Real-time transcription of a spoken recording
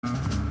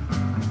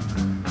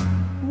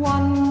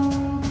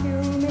One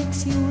pill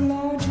makes you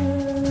larger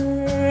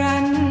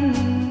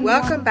and...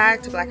 Welcome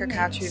back to Blacker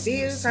Couch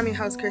Reviews. I'm your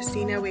host,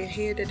 Christina. We're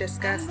here to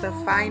discuss the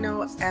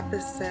final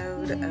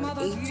episode of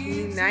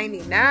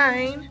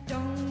 1899,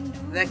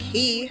 The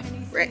Key,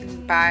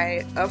 written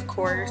by, of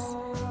course,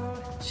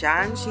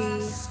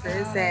 Zhanji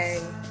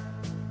Cixin,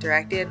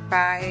 directed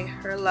by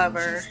her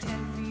lover,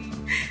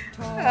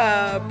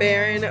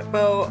 Baran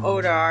bo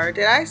Odar.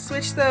 Did I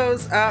switch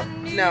those up?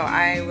 No,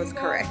 I was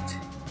correct.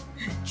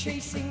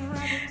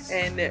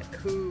 And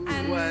who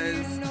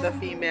was the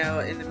female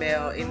and the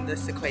male in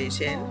this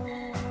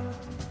equation.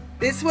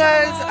 This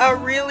was a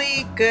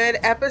really good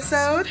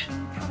episode.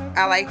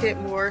 I liked it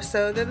more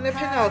so than the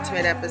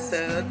penultimate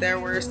episode. There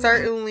were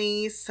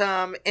certainly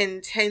some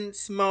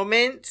intense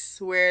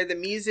moments where the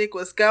music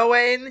was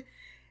going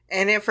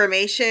and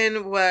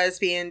information was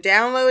being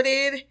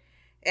downloaded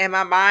and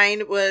my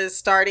mind was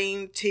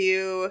starting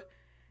to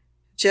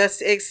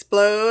just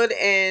explode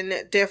in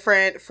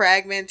different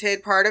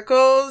fragmented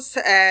particles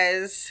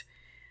as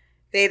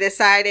they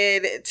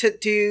decided to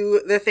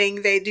do the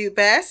thing they do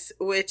best,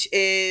 which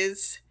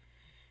is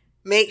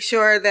make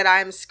sure that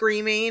I'm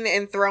screaming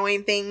and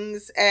throwing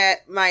things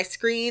at my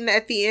screen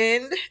at the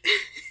end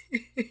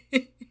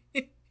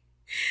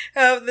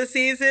of the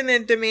season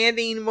and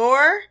demanding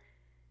more.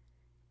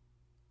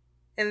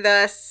 And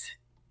thus,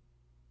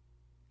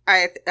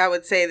 I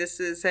would say this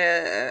is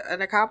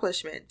an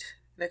accomplishment.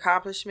 An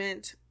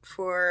accomplishment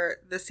for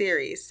the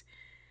series.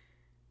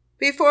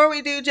 Before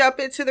we do jump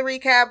into the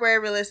recap,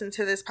 wherever you listen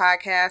to this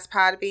podcast,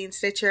 Podbean,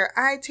 Stitcher,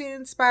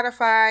 iTunes,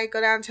 Spotify, go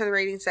down to the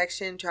rating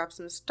section, drop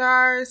some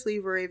stars,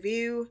 leave a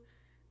review.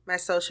 My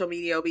social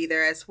media will be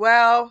there as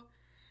well.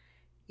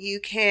 You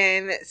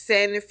can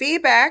send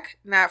feedback,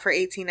 not for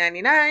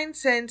 1899,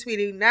 since we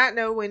do not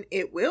know when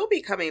it will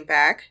be coming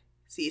back,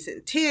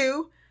 season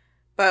 2.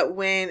 But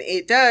when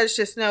it does,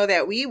 just know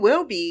that we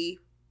will be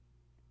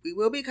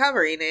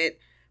covering it.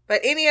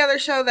 But any other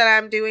show that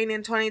I'm doing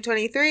in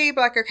 2023,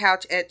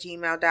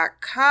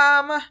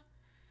 blackercouch@gmail.com.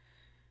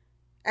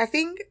 I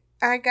think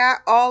I got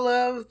all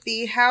of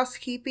the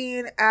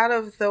housekeeping out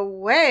of the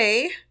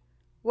way.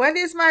 What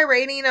is my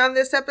rating on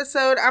this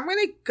episode? I'm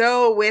going to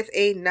go with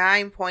a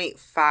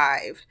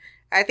 9.5.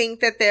 I think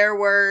that there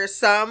were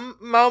some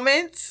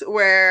moments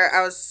where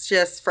I was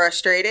just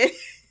frustrated.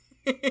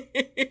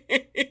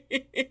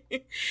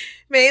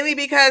 Mainly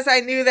because I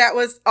knew that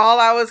was all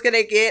I was going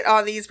to get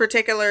on these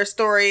particular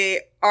story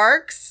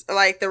arcs,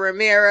 like the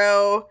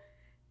Romero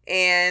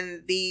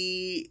and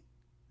the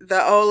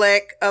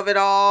Oleg of it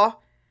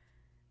all.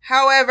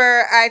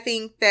 However, I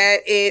think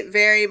that it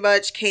very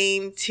much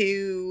came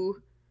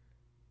to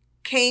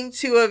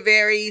a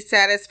very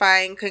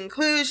satisfying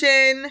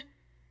conclusion.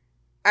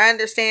 I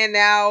understand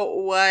now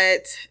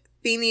what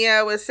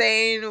Thenia was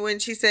saying when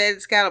she said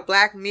it's got a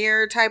Black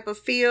Mirror type of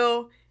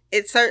feel.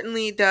 It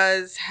certainly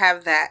does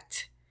have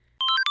that.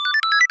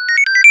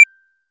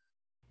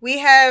 We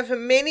have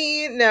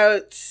many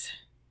notes,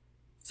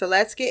 so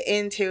let's get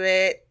into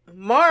it.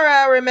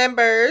 Mora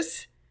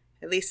remembers,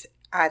 at least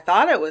I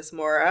thought it was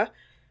Mora,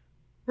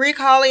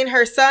 recalling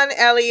her son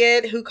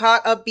Elliot, who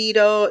caught a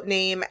beetle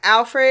named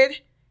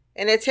Alfred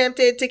and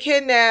attempted to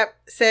kidnap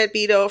said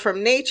beetle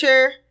from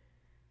nature.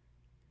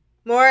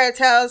 Mora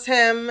tells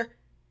him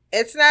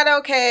it's not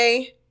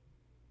okay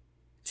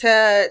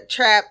to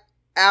trap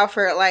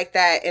Alfred like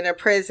that in a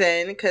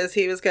prison because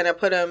he was going to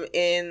put him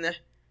in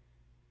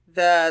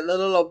the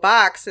little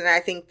box. And I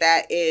think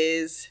that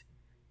is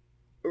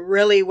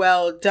really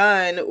well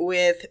done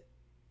with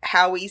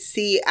how we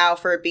see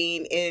Alfred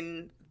being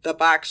in the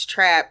box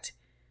trapped.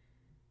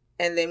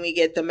 And then we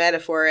get the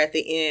metaphor at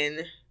the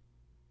end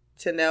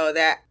to know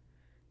that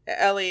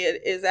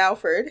Elliot is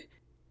Alfred.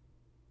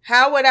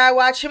 How would I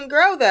watch him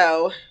grow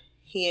though?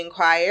 He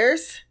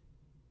inquires.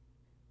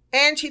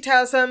 And she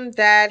tells him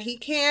that he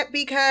can't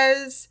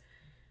because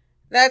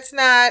that's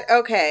not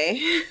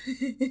okay.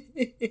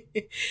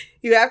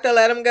 You have to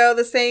let him go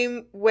the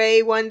same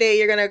way one day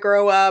you're going to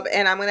grow up,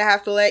 and I'm going to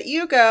have to let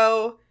you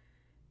go,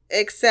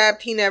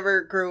 except he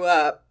never grew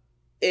up,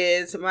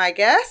 is my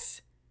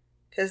guess.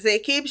 Because they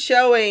keep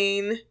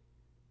showing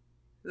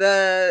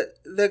the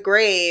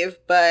grave,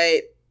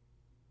 but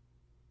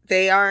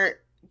they aren't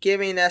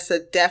giving us a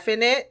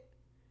definite.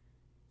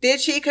 Did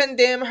she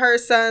condemn her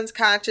son's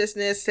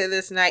consciousness to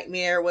this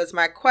nightmare was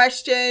my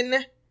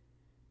question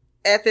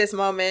at this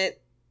moment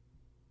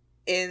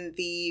in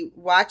the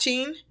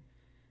watching.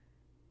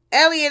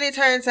 Elliot, it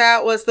turns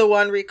out, was the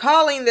one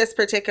recalling this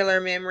particular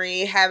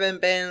memory, having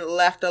been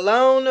left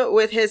alone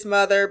with his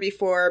mother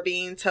before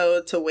being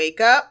told to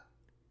wake up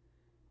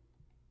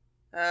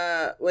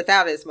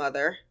without his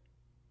mother.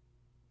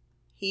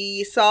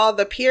 He saw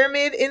the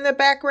pyramid in the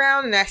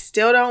background, and I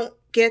still don't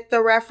get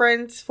the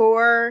reference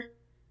for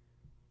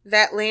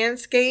that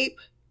landscape.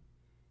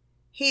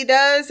 He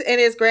does in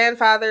his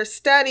grandfather's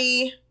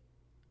study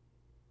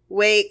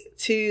wake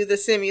to the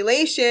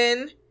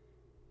simulation,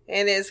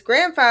 and his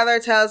grandfather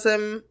tells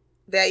him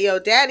that your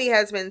daddy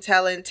has been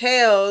telling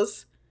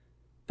tales,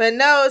 but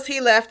knows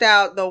he left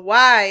out the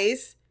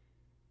wise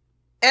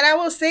And I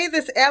will say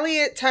this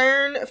Elliot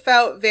turn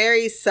felt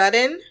very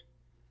sudden.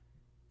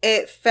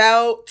 It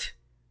felt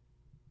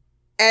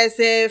as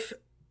if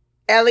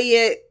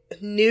Elliot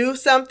knew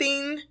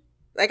something.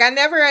 Like, I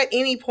never at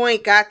any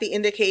point got the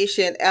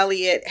indication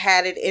Elliot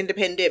had an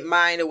independent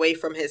mind away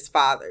from his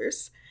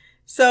father's.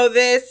 So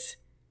this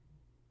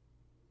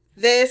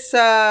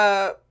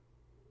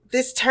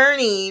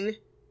turning,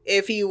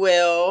 if you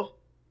will,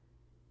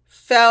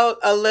 felt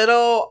a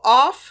little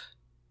off.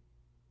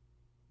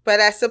 But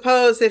I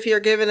suppose if you're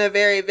given a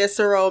very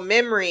visceral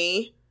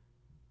memory,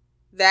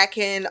 that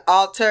can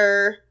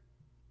alter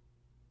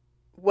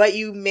what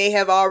you may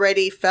have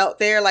already felt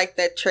there, like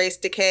the trace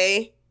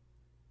decay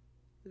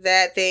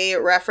that they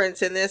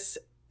reference in this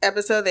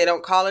episode. They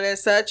don't call it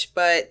as such,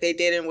 but they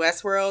did in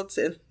Westworld,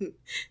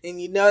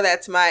 and you know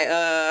that's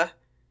my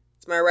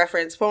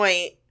reference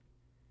point.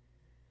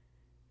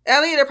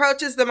 Elliot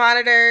approaches the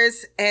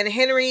monitors, and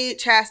Henry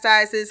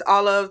chastises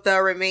all of the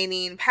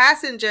remaining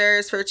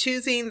passengers for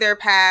choosing their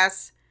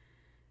past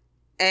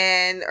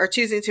or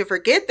choosing to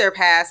forget their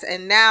past,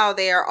 and now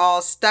they are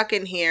all stuck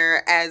in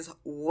here as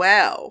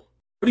well.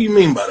 What do you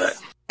mean by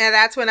that? And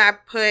that's when I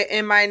put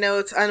in my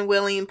notes,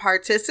 unwilling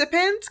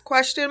participants, ?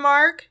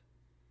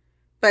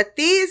 But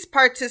these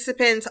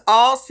participants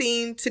all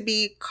seem to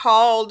be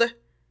called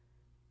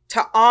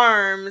to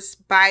arms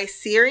by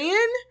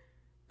Sirian.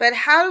 But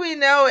how do we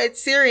know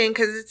it's Sirian?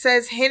 Because it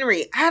says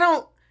Henry.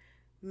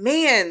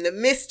 The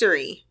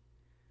mystery.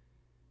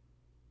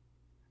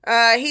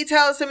 He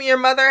tells him, your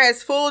mother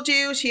has fooled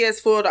you. She has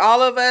fooled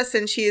all of us.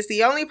 And she is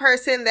the only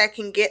person that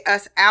can get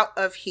us out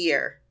of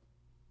here.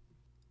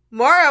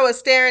 Maura was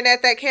staring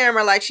at that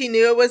camera like she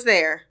knew it was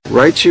there.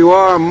 Right you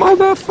are,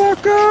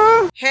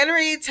 motherfucker.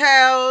 Henry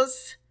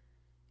tells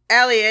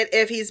Elliot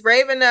if he's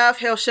brave enough,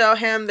 he'll show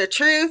him the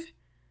truth.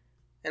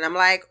 And I'm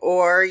like,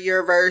 or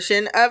your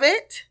version of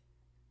it.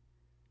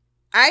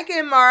 Ike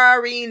and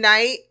Mara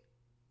reunite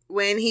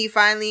when he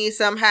finally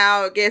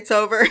somehow gets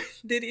over.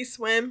 Did he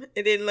swim?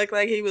 It didn't look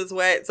like he was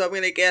wet, so I'm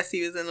going to guess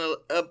he was in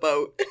a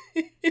boat.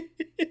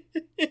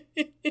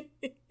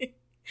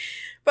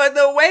 But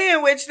the way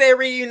in which they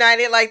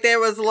reunited, like there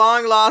was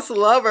long lost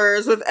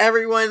lovers with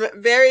everyone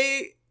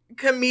very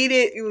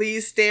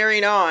comedically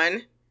staring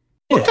on.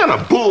 What kind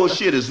of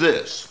bullshit is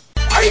this?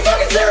 Are you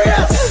fucking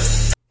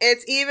serious?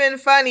 It's even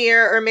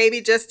funnier, or maybe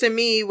just to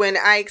me, when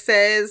Ike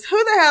says, who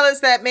the hell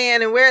is that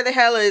man and where the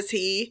hell is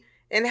he?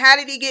 And how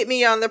did he get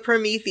me on the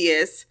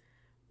Prometheus?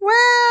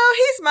 Well,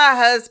 he's my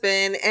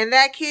husband, and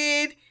that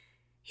kid,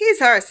 he's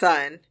her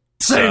son.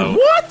 Say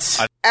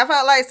what? I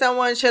felt like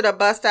someone should have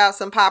bust out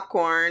some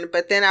popcorn,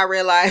 but then I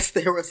realized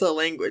there was a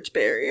language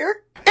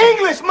barrier.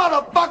 English,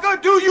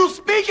 motherfucker, do you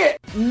speak it?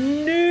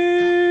 Noob.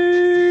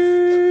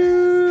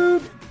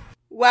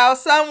 While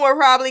some were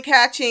probably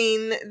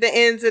catching the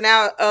ins and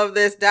out of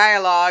this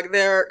dialogue,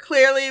 there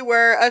clearly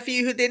were a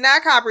few who did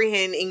not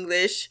comprehend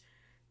English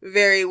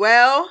very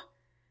well.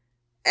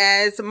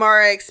 As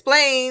Mara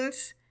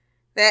explains,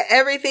 that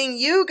everything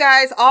you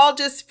guys all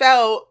just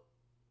felt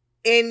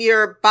in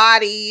your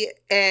body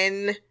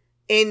and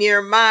in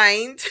your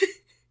mind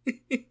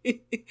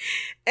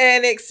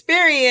and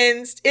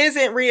experienced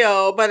isn't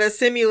real, but a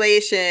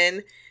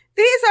simulation.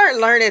 These aren't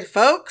learned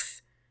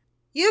folks.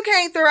 You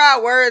can't throw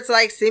out words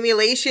like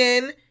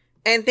simulation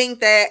and think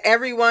that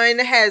everyone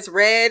has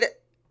read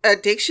a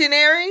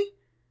dictionary.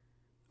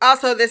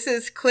 Also, this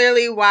is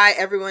clearly why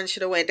everyone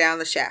should have went down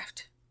the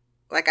shaft.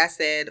 Like I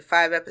said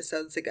 5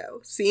 episodes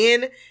ago.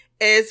 Seeing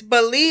is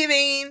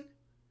believing.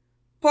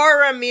 Poor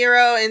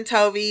Ramiro and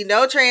Toby,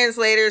 no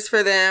translators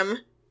for them.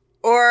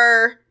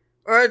 Or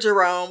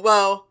Jerome.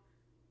 Well,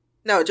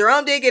 no,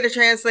 Jerome did get a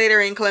translator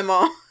in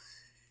Clement.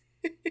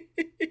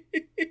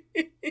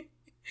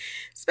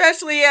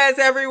 Especially as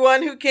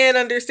everyone who can't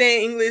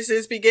understand English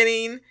is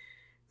beginning.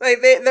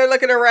 Like, they're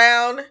looking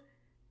around.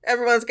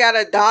 Everyone's got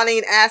a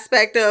dawning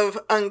aspect of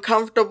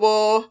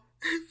uncomfortable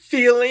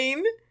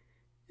feeling.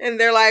 And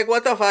they're like,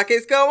 what the fuck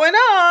is going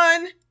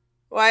on?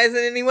 Why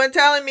isn't anyone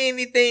telling me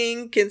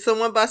anything? Can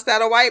someone bust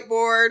out a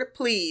whiteboard,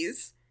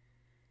 please?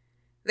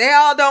 They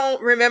all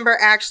don't remember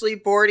actually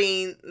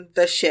boarding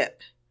the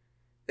ship.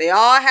 They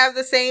all have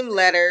the same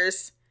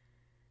letters.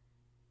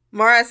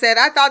 Mara said,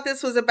 I thought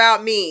this was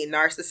about me,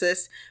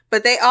 narcissist.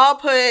 But they all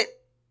put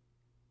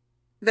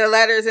the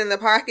letters in the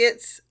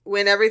pockets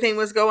when everything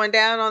was going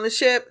down on the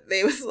ship.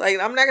 They was like,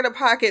 I'm not going to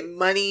pocket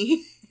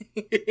money.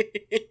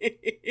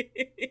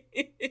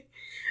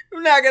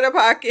 I'm not going to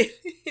pocket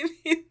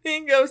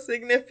anything of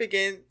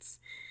significance.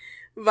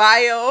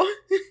 Vials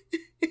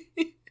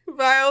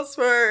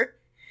for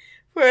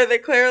the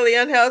clearly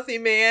unhealthy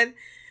man.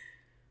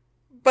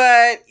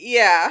 But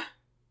yeah,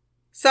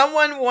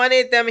 someone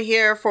wanted them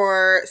here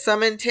for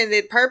some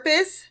intended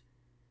purpose.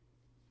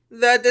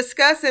 The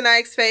disgust in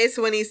Ike's face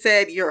when he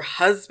said, your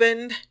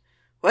husband?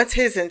 What's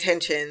his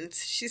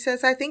intentions? She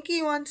says, I think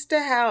he wants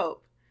to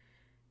help.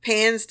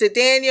 Pans to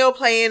Daniel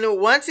playing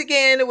once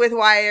again with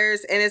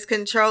wires and his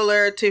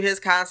controller to his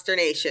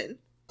consternation.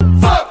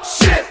 Fuck,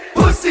 shit,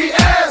 pussy,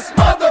 ass,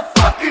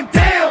 motherfucking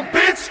damn,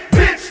 bitch,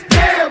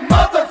 damn,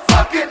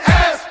 motherfucking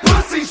ass,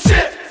 pussy,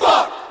 shit.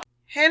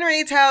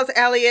 Danny tells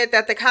Elliot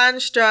that the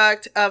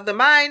construct of the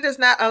mind does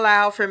not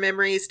allow for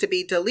memories to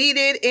be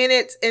deleted in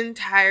its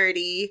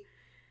entirety.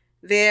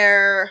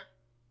 They're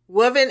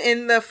woven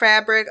in the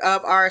fabric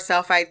of our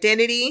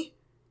self-identity.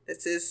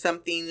 This is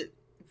something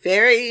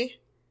very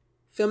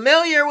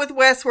familiar with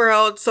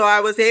Westworld, so I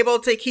was able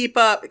to keep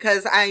up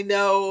because I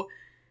know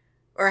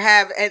or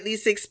have at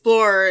least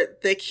explored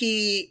the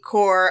key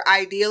core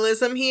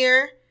idealism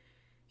here.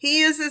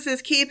 He uses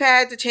his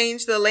keypad to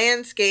change the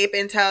landscape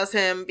and tells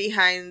him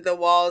behind the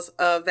walls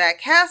of that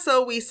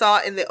castle we saw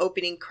in the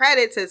opening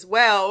credits as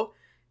well,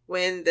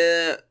 when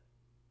the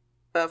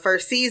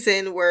first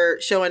season were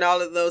showing all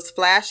of those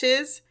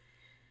flashes.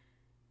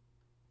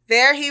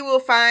 There he will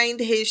find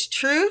his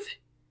truth.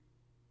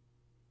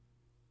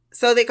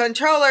 So the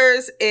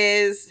controllers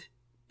is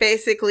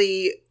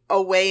basically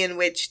a way in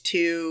which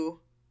to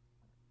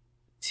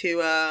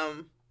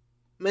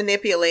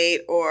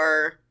manipulate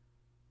or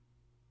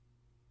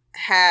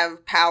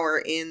have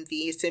power in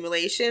the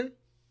simulation.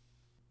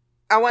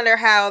 I wonder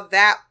how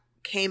that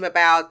came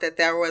about, that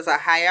there was a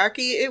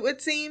hierarchy, it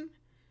would seem.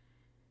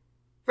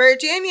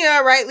 Virginia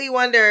rightly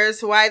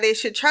wonders why they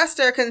should trust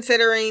her,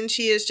 considering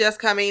she is just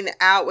coming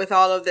out with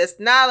all of this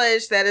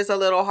knowledge that is a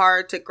little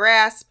hard to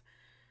grasp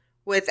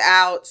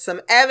without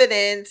some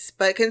evidence.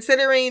 But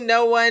considering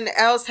no one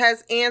else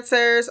has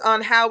answers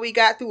on how we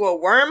got through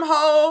a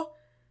wormhole,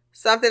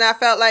 something I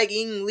felt like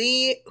Ying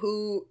Li,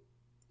 who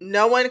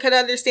no one could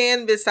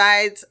understand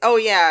besides, oh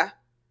yeah,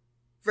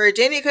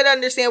 Virginia could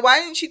understand. Why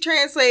didn't she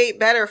translate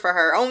better for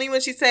her? Only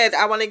when she said,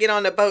 I want to get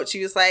on the boat,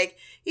 she was like,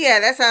 yeah,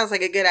 that sounds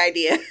like a good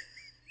idea.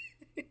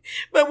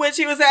 But when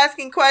she was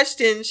asking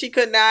questions, she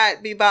could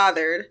not be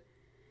bothered.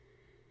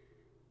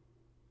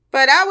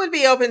 But I would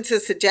be open to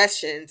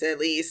suggestions, at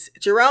least.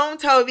 Jerome,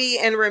 Tovey,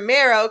 and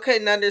Romero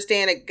couldn't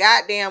understand a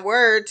goddamn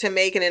word to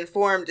make an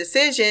informed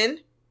decision.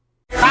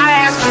 I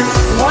ask you,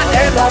 what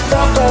in the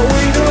fuck are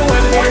we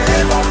doing here? What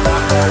in the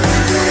fuck are we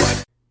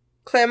doing?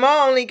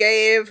 Clement only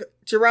gave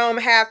Jerome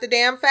half the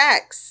damn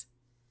facts.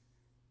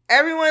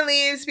 Everyone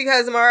leaves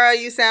because, Mara,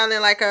 you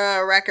sounding like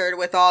a record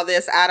with all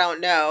this I don't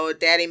know.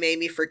 Daddy made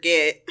me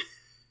forget.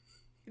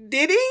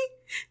 Did he?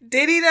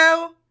 Did he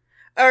though?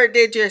 Or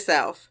did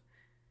yourself?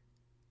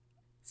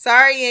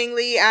 Sorry, Ying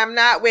Li, I'm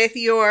not with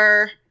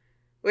your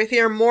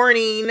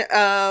mourning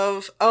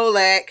of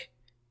Oleg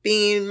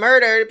being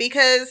murdered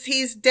because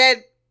he's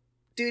dead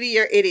due to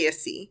your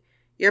idiocy.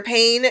 Your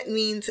pain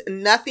means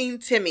nothing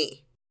to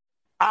me.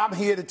 I'm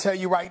here to tell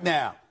you right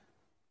now,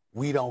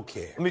 we don't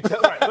care. Let me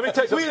tell you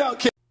something. We don't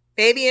care.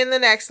 Maybe in the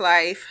next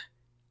life.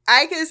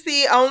 Ike is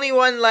the only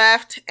one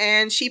left,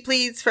 and she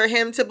pleads for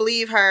him to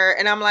believe her.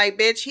 And I'm like,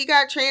 bitch, he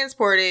got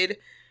transported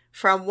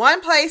from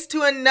one place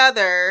to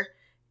another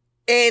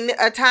in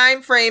a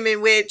time frame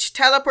in which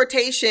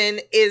teleportation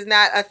is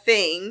not a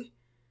thing.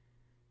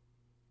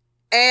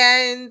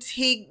 And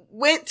he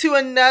went to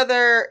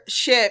another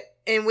ship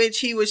in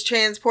which he was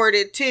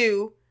transported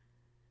to,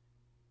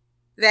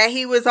 that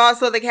he was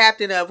also the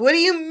captain of. What do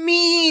you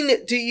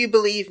mean, do you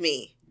believe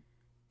me?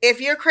 If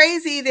you're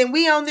crazy, then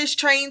we on this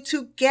train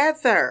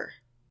together.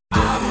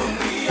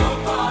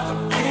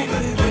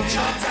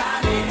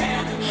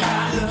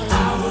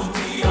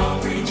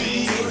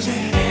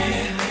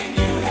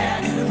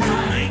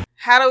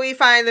 How do we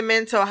find the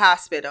mental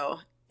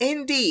hospital?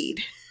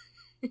 Indeed.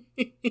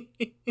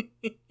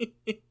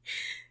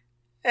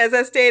 As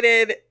I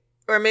stated,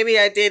 or maybe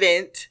I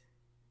didn't,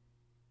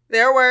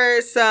 there were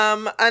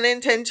some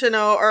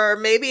unintentional or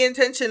maybe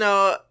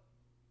intentional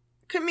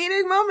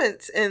comedic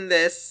moments in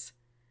this.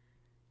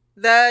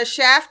 The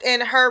shaft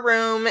in her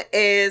room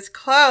is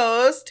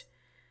closed,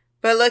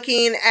 but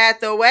looking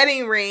at the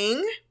wedding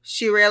ring,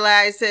 she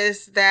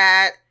realizes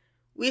that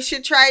we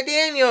should try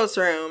Daniel's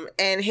room,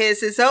 and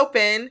his is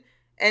open,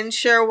 and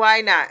sure,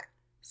 why not?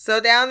 So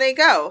down they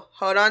go.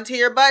 Hold on to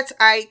your butts,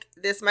 Ike.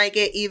 This might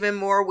get even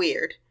more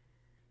weird.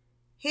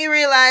 He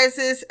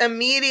realizes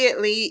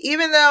immediately,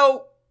 even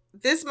though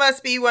this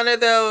must be one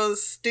of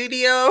those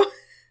studio,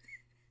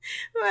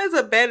 who has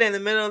a bed in the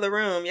middle of the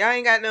room? Y'all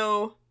ain't got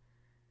no.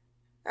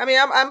 I mean,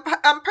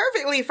 I'm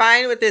perfectly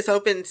fine with this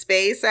open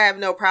space. I have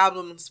no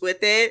problems with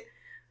it.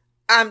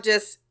 I'm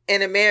just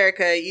in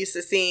America used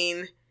to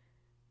seeing,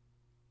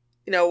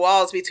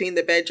 walls between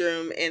the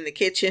bedroom and the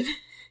kitchen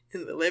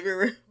and the living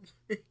room.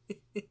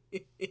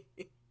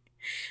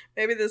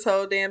 Maybe this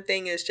whole damn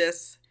thing is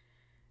just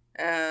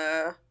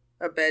a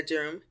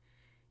bedroom.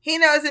 He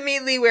knows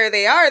immediately where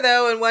they are,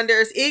 though, and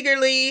wonders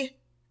eagerly,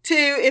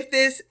 too, if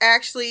this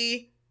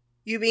actually,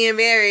 you being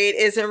married,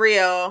 isn't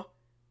real.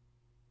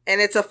 And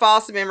it's a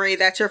false memory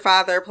that your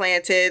father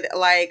planted,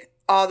 like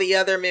all the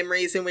other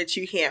memories in which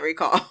you can't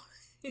recall.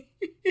 He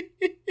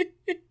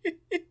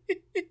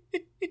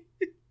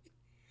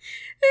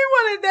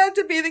wanted that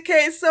to be the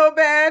case so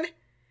bad.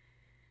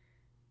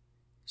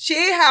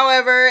 She,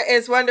 however,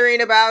 is wondering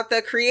about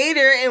the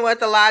creator and what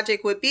the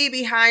logic would be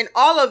behind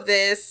all of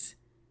this,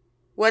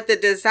 what the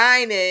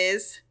design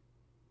is.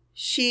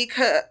 She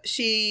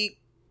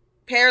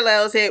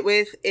parallels it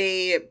with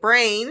a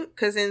brain,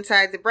 because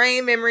inside the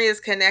brain, memory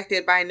is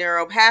connected by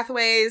neural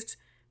pathways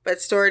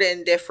but stored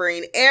in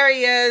differing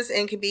areas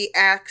and can be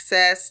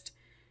accessed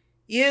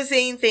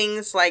using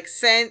things like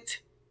scent.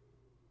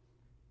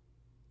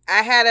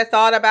 I had a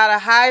thought about a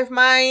hive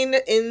mind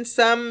in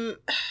some,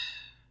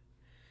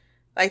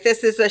 like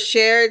this is a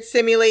shared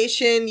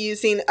simulation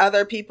using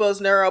other people's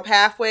neural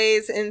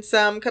pathways in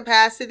some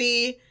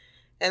capacity.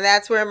 And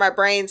that's where my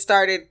brain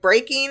started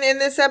breaking in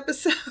this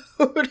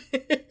episode.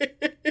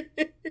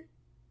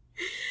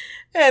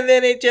 And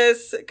then it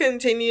just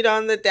continued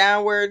on the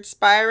downward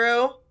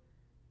spiral.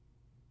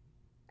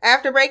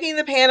 After breaking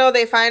the panel,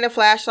 they find a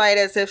flashlight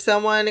as if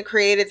someone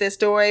created this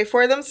doorway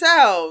for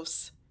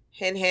themselves.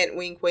 Hint, hint,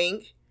 wink,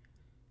 wink.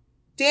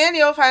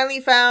 Daniel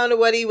finally found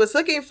what he was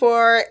looking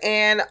for,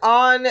 and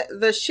on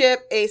the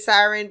ship, a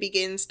siren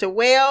begins to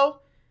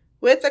wail,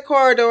 with the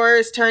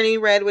corridors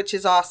turning red, which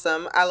is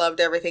awesome. I loved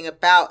everything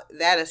about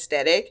that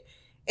aesthetic.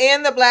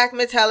 And the black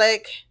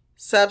metallic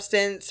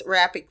substance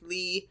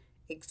rapidly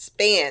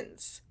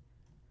expands.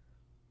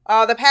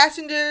 All the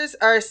passengers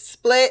are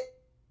split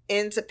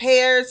into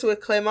pairs,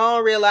 with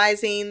Clement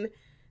realizing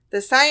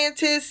the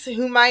scientists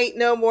who might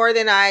know more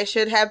than I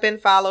should have been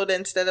followed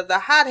instead of the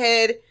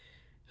hothead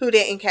who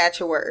didn't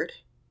catch a word.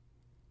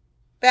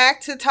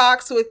 Back to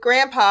talks with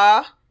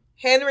Grandpa,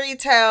 Henry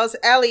tells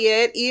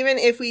Elliot, even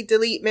if we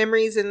delete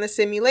memories in the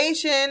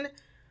simulation,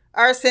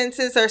 our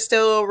senses are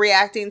still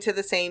reacting to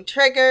the same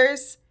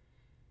triggers.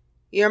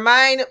 Your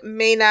mind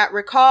may not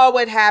recall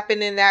what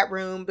happened in that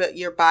room, but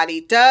your body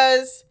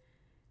does.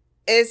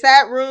 Is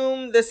that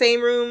room the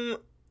same room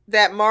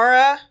that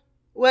Maura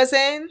was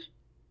in?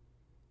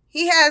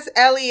 He has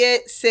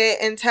Elliot sit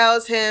and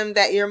tells him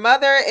that your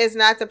mother is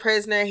not the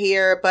prisoner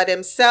here, but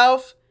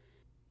himself,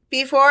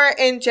 before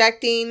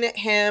injecting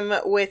him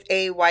with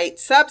a white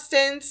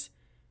substance.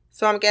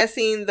 So I'm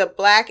guessing the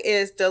black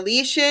is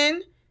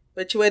deletion,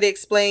 which would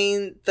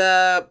explain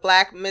the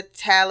black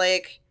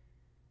metallic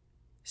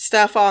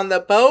stuff on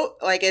the boat,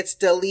 like it's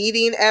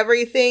deleting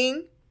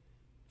everything.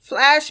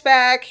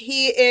 Flashback,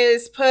 he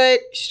is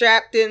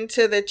strapped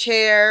into the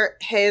chair.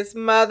 His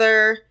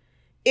mother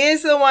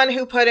is the one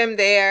who put him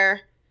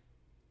there.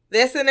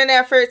 This in an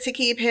effort to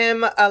keep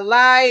him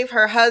alive.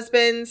 Her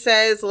husband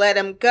says, let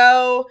him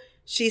go.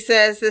 She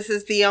says, this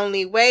is the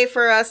only way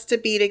for us to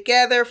be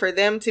together, for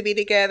them to be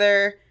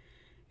together.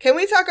 Can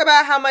we talk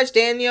about how much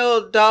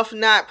Daniel doth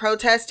not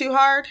protest too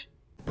hard?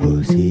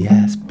 Pussy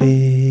ass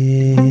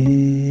bitch.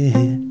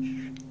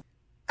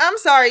 I'm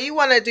sorry, you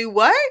want to do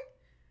what?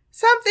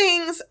 Some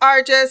things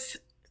are just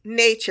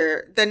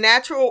nature, the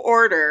natural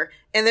order.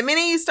 And the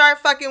minute you start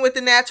fucking with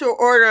the natural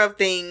order of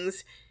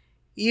things,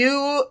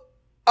 you're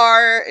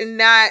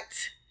not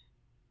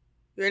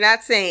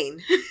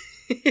sane.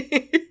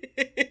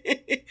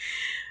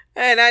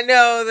 And I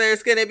know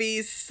there's going to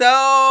be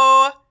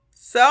so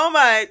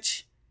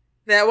much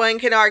that one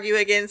can argue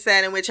against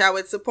that, in which I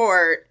would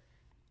support.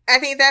 I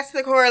think that's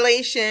the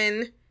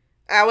correlation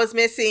I was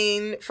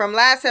missing from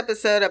last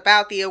episode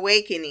about the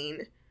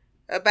awakening,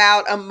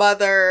 about a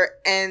mother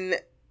and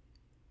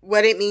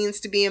what it means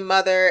to be a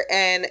mother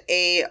and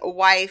a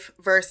wife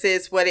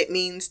versus what it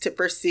means to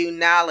pursue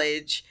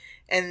knowledge.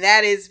 And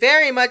that is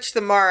very much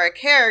the Mara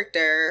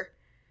character.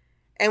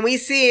 And we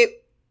see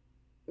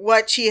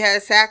what she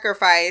has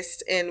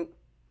sacrificed and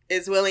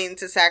is willing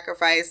to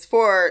sacrifice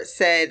for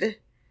said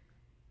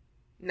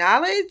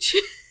knowledge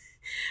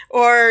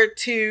or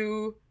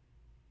to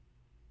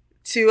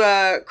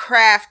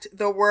craft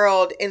the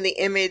world in the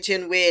image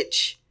in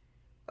which,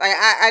 like,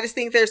 I just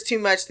think there's too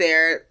much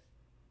there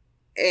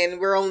and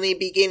we're only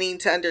beginning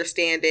to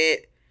understand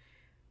it.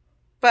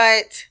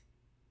 But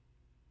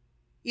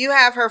you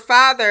have her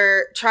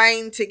father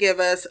trying to give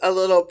us a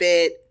little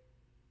bit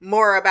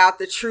more about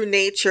the true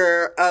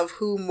nature of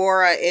who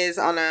Maura is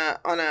on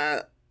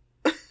a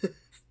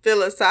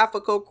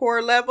philosophical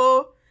core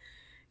level.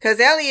 Because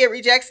Elliot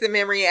rejects the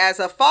memory as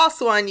a false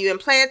one. You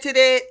implanted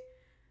it.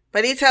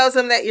 But he tells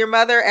him that your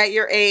mother at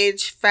your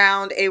age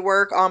found a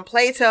work on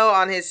Plato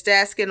on his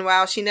desk. And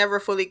while she never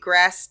fully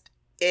grasped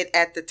it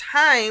at the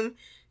time,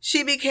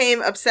 she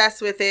became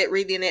obsessed with it,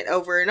 reading it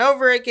over and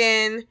over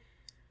again.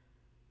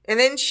 And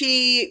then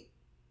she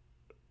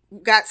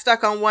got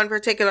stuck on one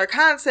particular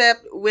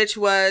concept, which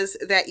was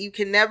that you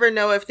can never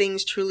know if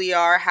things truly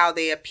are how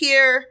they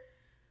appear.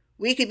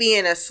 We could be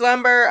in a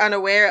slumber,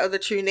 unaware of the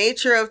true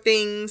nature of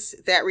things,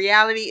 that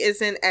reality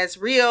isn't as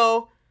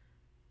real,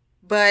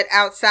 but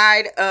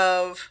outside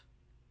of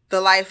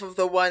the life of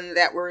the one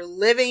that we're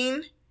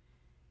living.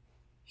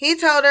 He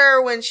told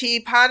her when she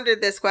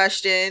pondered this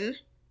question,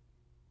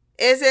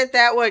 isn't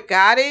that what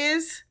God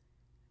is?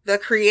 The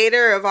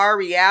creator of our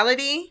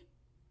reality?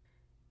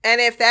 And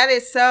if that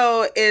is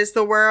so, is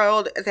the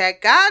world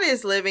that God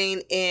is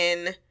living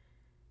in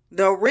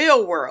the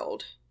real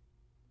world?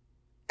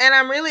 And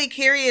I'm really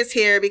curious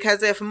here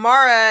because if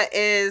Mara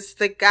is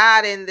the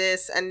God in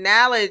this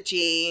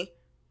analogy,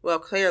 well,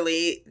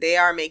 clearly they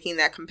are making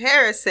that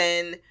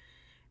comparison,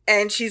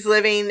 and she's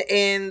living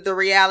in the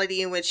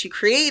reality in which she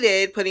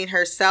created, putting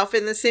herself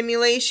in the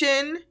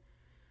simulation,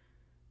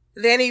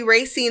 then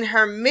erasing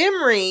her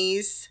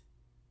memories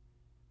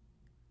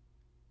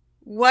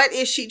What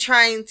is she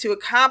trying to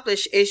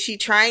accomplish? Is she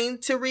trying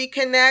to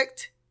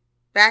reconnect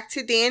back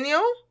to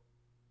Daniel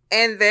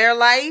and their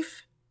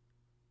life?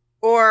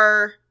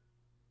 Or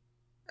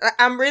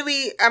I'm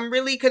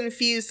really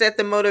confused at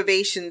the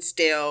motivation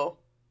still.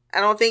 I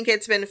don't think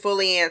it's been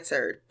fully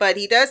answered. But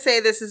he does say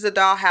this is a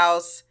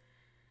dollhouse,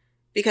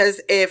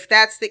 because if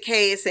that's the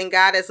case and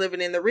God is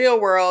living in the real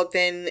world,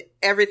 then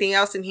everything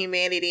else in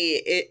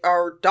humanity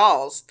are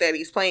dolls that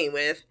he's playing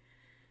with.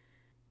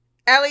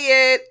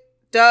 Elliot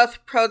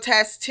doth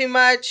protest too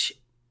much,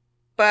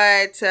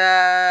 but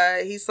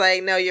he's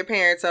like, no, your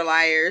parents are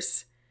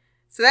liars.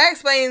 So that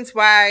explains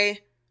why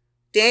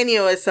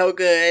Daniel is so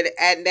good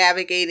at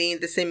navigating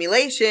the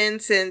simulation,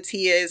 since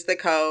he is the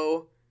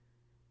co-designer.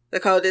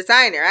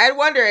 I'd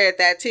wonder at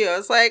that too. I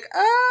was like,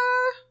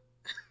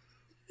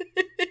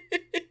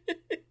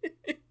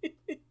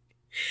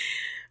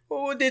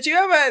 well, did you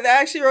ever, I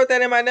actually wrote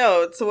that in my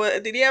notes.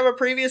 Did he have a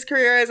previous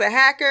career as a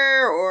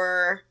hacker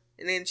or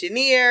an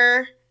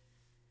engineer?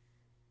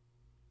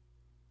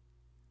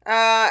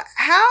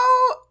 How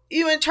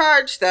you in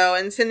charge though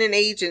and sending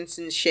agents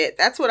and shit?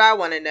 That's what I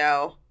want to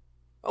know.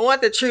 I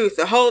want the truth,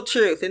 the whole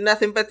truth, and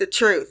nothing but the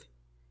truth.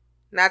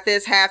 Not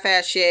this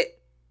half-ass shit.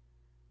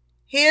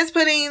 He is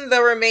putting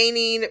the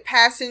remaining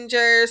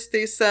passengers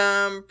through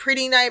some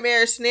pretty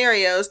nightmare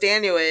scenarios,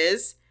 Daniel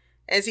is,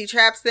 as he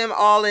traps them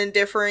all in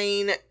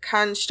differing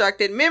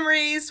constructed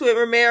memories with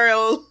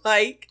Romero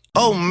like,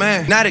 oh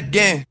man, not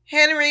again.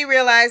 Henry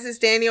realizes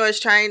Daniel is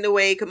trying to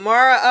wake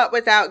Mara up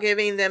without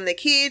giving them the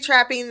key,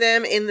 trapping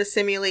them in the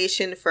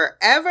simulation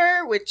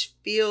forever, which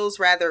feels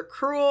rather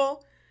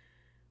cruel.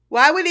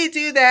 Why would he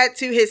do that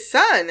to his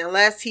son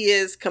unless he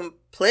is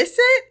complicit?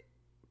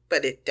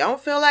 But it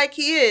don't feel like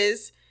he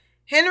is.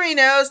 Henry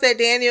knows that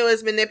Daniel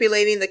is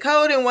manipulating the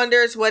code and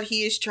wonders what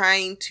he is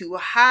trying to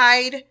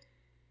hide.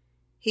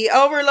 He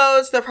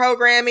overloads the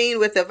programming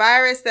with a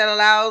virus that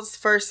allows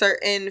for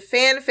certain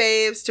fan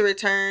faves to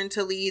return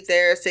to lead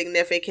their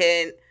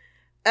significant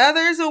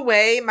others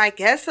away, my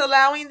guess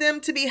allowing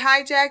them to be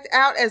hijacked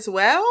out as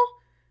well,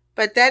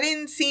 but that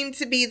didn't seem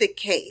to be the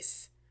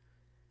case.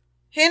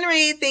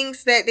 Henry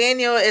thinks that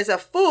Daniel is a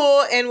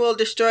fool and will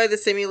destroy the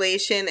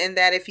simulation, and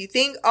that if you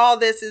think all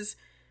this is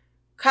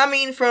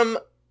coming from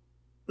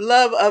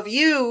love of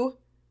you,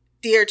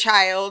 dear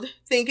child,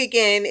 think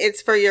again,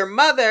 it's for your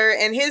mother,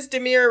 and his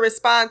demure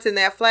response in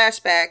that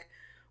flashback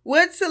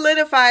would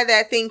solidify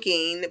that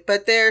thinking,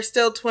 but there's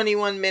still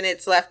 21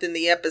 minutes left in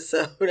the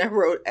episode, I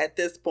wrote at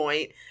this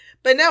point.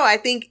 But no, I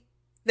think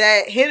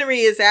that Henry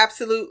is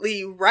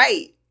absolutely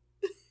right.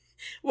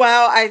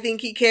 While I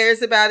think he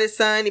cares about his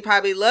son, he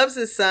probably loves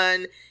his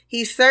son,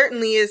 he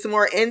certainly is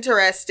more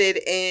interested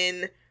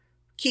in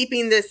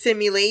keeping the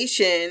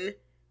simulation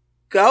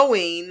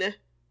going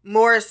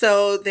more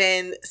so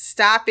than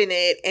stopping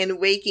it and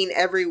waking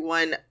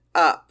everyone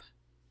up.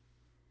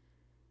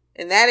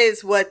 And that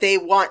is what they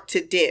want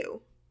to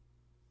do.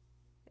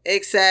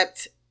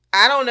 Except,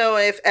 I don't know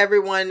if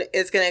everyone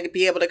is going to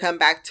be able to come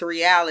back to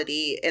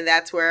reality. And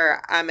that's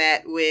where I'm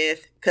at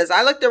with, because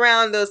I looked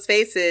around those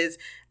faces,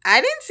 I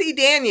didn't see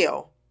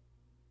Daniel.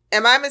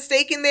 Am I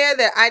mistaken there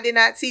that I did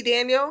not see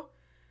Daniel?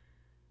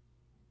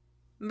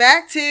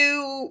 Back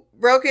to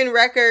Broken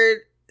Record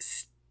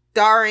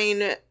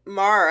starring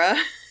Mara.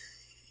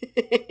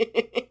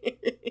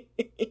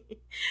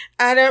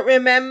 I don't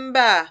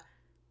remember.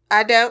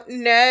 I don't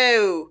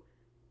know.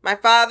 My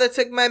father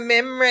took my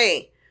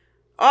memory.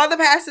 All the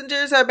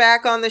passengers are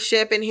back on the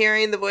ship and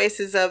hearing the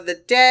voices of the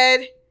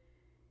dead.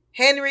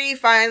 Henry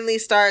finally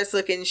starts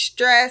looking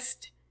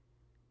stressed.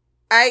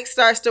 Ike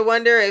starts to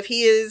wonder if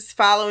he is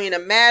following a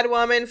mad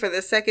woman for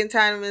the second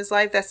time in his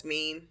life. That's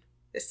mean.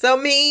 It's so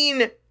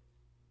mean.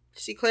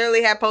 She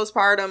clearly had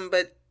postpartum,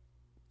 but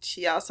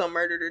she also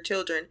murdered her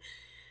children.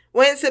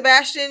 When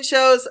Sebastian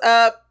shows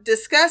up,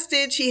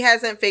 disgusted she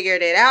hasn't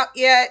figured it out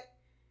yet,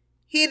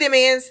 he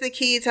demands the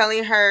key,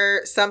 telling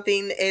her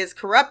something is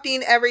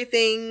corrupting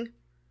everything.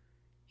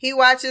 He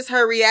watches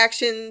her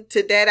reaction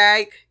to Dead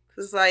Ike,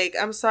 because like,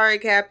 I'm sorry,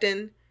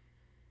 Captain.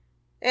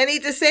 And he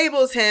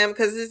disables him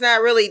because he's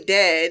not really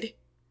dead.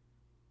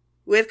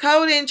 With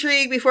code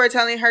intrigue before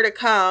telling her to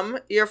come,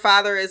 your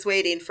father is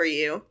waiting for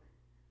you.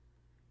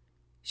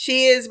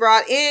 She is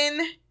brought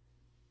in.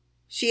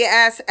 She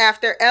asks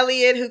after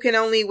Elliot, who can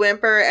only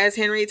whimper as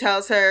Henry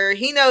tells her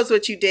he knows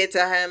what you did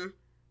to him.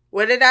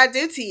 What did I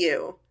do to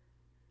you?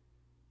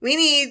 We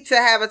need to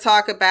have a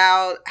talk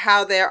about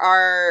how there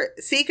are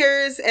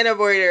seekers and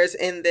avoiders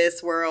in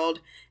this world.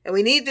 And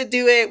we need to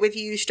do it with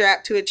you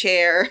strapped to a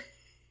chair.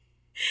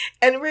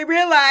 And we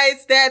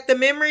realize that the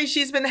memory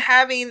she's been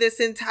having this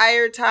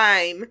entire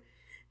time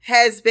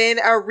has been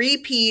a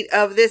repeat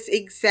of this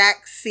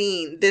exact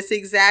scene, this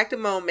exact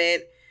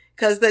moment.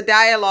 Because the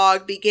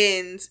dialogue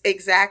begins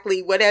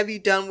exactly, what have you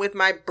done with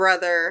my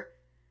brother?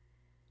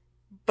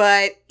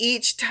 But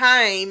each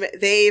time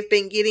they've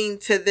been getting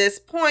to this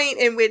point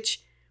in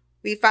which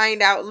we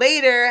find out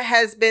later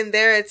has been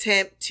their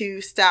attempt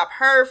to stop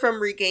her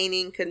from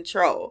regaining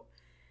control.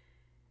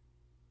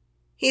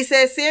 He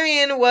says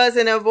Sirian was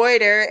an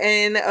avoider,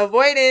 and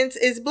avoidance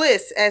is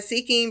bliss, as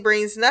seeking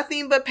brings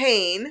nothing but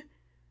pain.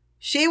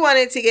 She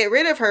wanted to get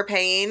rid of her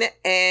pain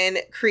and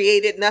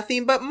created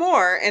nothing but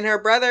more, and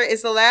her brother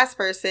is the last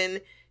person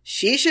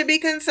she should be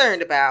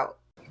concerned about.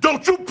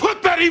 Don't you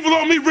put that evil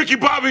on me, Ricky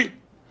Bobby!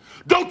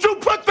 Don't you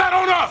put that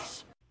on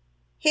us!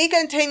 He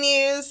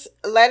continues,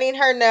 letting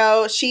her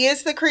know she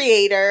is the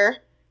creator.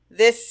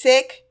 This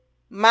sick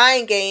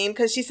mind game,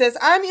 because she says,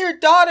 I'm your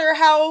daughter,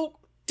 how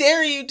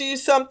dare you do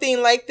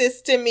something like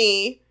this to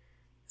me?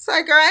 It's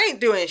like, girl, I ain't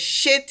doing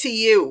shit to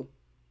you,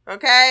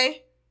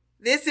 okay?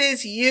 This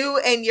is you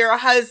and your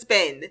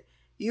husband.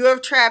 You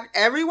have trapped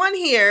everyone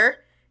here,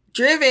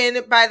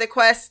 driven by the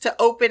quest to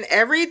open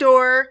every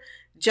door,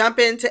 jump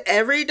into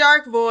every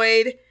dark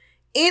void,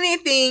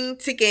 anything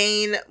to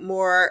gain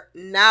more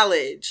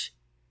knowledge.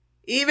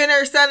 Even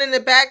her son in the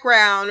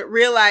background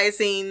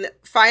realizing,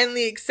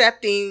 finally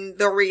accepting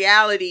the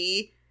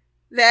reality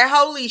that,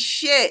 holy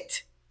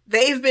shit,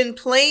 they've been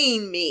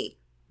playing me.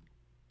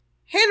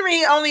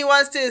 Henry only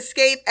wants to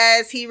escape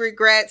as he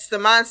regrets the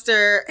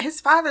monster.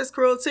 His father's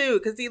cruel too,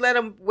 because he let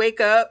him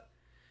wake up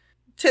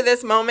to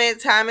this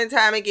moment time and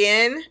time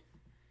again.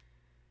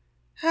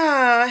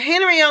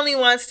 Henry only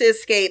wants to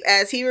escape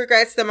as he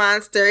regrets the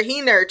monster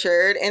he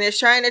nurtured and is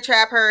trying to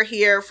trap her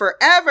here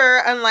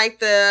forever, unlike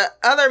the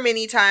other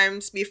many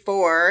times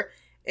before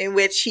in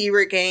which he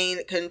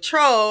regained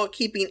control,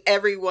 keeping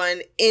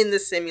everyone in the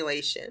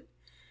simulation.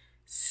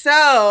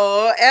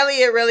 So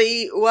Elliot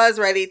really was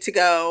ready to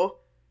go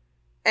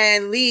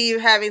and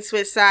leave, having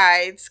switched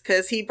sides,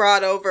 because he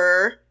brought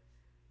over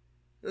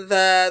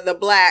the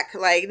black.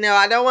 Like, no,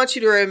 I don't want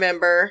you to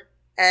remember,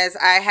 as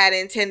I had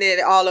intended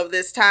all of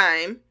this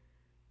time.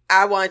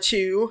 I want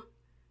you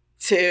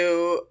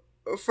to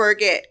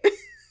forget.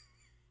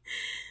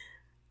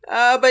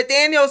 But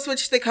Daniel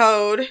switched the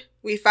code.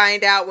 We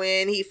find out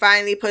when he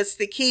finally puts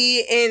the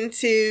key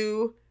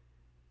into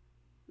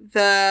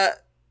the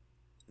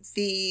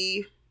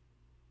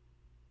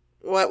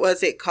what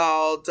was it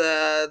called?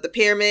 The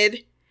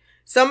pyramid.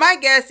 So my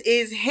guess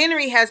is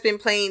Henry has been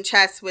playing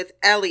chess with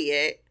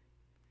Elliot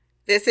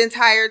this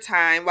entire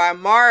time, while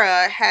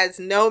Mara has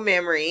no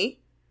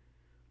memory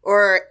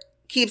or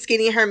keeps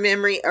getting her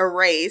memory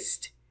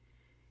erased.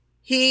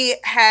 He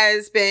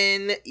has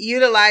been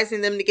utilizing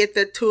them to get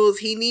the tools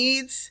he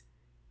needs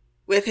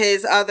with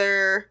his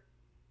other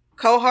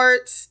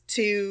cohorts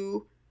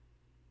to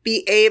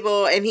be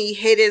able, and he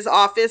hid his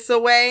office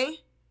away,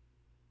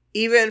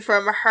 even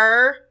from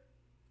her.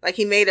 Like,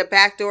 he made a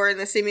backdoor in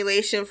the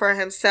simulation for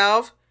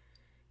himself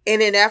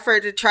in an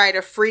effort to try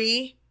to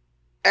free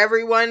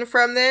everyone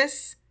from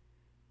this.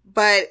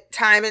 But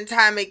time and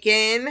time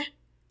again,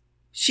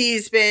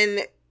 she's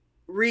been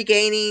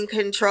regaining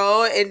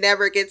control. It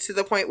never gets to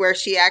the point where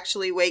she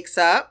actually wakes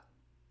up.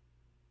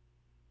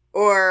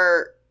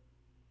 Or,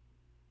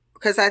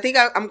 because I think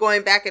I'm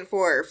going back and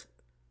forth.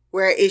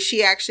 Where is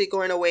she actually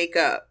going to wake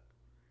up?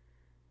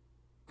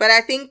 But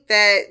I think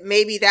that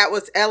maybe that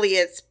was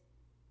Elliot's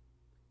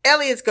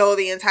goal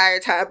the entire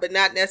time, but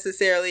not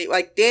necessarily,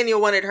 like,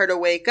 Daniel wanted her to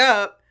wake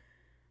up,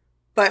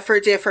 but for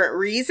different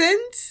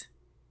reasons.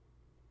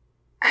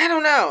 I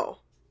don't know.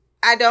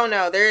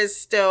 There is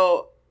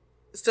still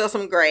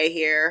some gray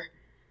here.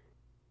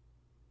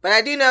 But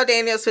I do know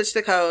Daniel switched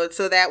the code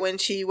so that when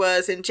she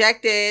was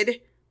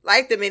injected,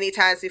 like the many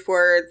times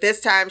before, this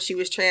time she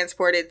was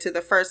transported to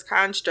the first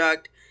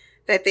construct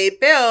that they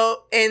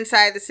built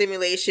inside the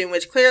simulation,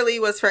 which clearly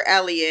was for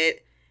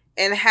Elliot,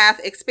 and hath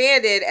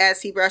expanded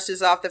as he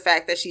brushes off the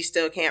fact that she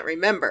still can't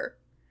remember.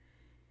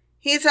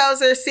 He tells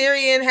her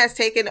Sirian has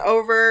taken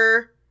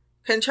over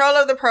control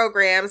of the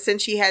program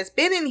since she has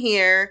been in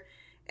here,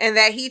 and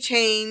that he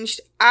changed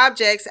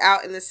objects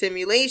out in the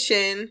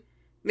simulation,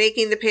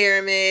 making the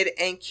pyramid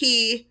and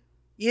key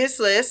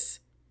useless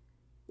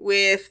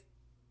with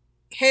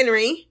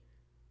Henry,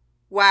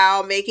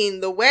 while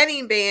making the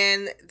wedding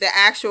band the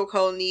actual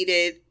code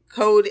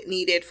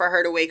needed for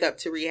her to wake up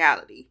to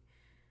reality.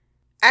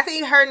 I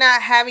think her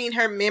not having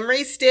her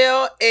memory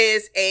still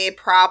is a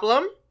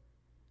problem,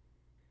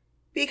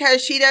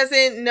 because she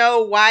doesn't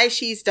know why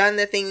she's done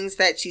the things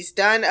that she's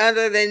done,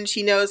 other than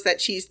she knows that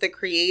she's the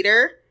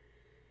creator,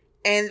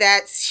 and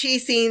that she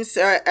seems,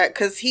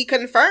 because he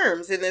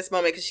confirms in this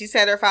moment, because she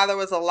said her father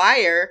was a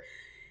liar,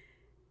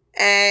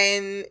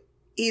 and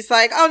he's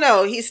like, oh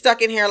no, he's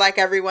stuck in here like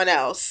everyone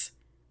else.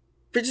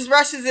 But just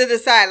brushes it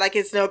aside like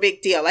it's no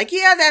big deal. Like,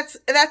 yeah,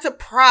 that's a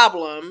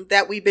problem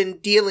that we've been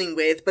dealing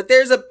with, but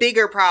there's a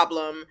bigger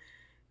problem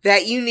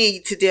that you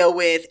need to deal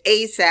with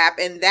ASAP,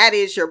 and that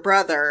is your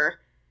brother.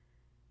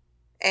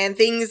 And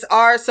things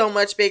are so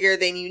much bigger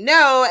than you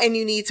know, and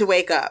you need to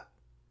wake up.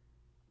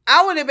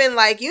 I would have been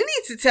like, you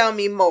need to tell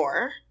me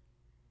more.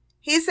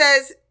 He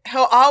says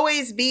he'll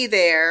always be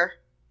there.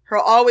 He'll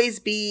always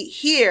be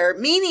here,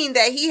 meaning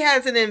that he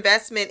has an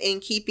investment in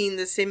keeping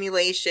the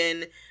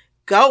simulation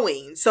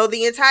going. So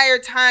the entire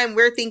time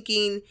we're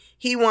thinking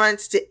he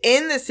wants to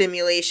end the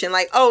simulation,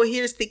 like, oh,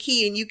 here's the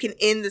key and you can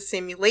end the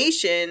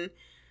simulation.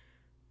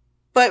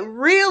 But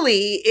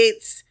really,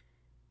 it's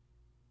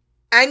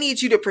I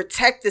need you to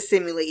protect the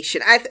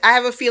simulation. I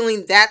have a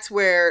feeling that's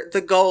where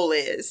the goal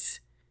is.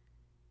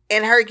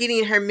 And her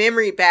getting her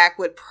memory back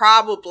would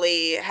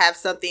probably have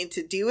something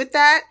to do with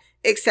that,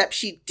 except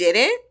she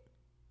didn't.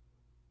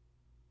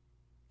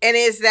 And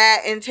is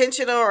that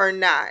intentional or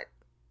not?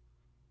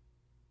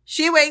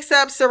 She wakes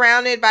up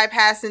surrounded by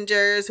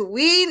passengers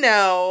we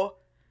know,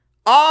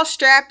 all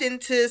strapped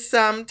into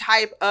some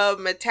type of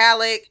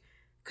metallic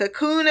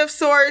cocoon of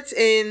sorts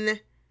in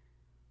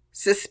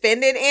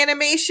suspended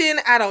animation.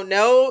 I don't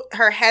know.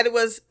 Her head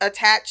was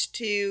attached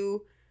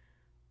to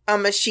a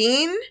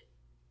machine.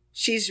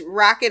 She's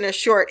rocking a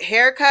short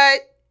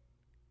haircut.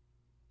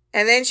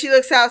 And then she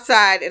looks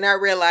outside and I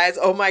realize,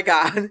 oh my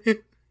God,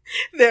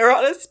 they're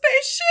on a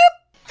spaceship.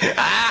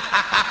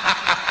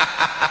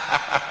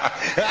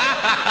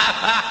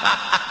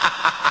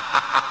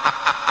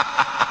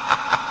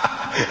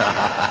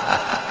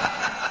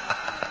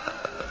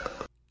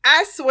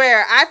 I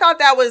swear, I thought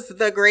that was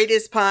the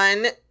greatest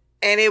pun,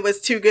 and it was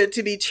too good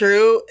to be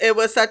true. It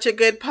was such a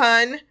good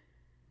pun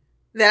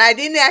that I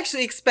didn't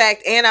actually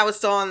expect, and I was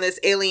still on this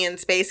alien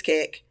space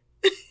kick.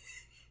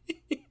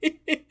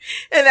 And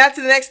that's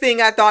the next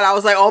thing I thought. I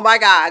was like, oh my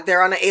God,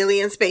 they're on an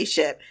alien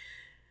spaceship.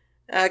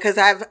 Because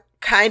I've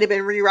kind of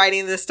been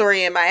rewriting the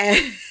story in my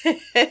head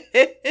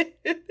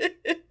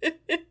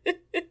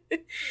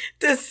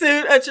to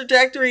suit a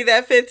trajectory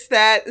that fits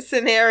that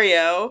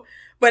scenario.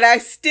 But I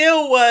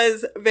still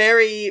was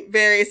very,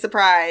 very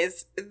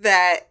surprised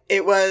that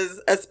it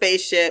was a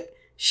spaceship,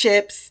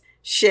 ship.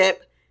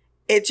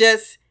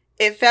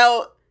 It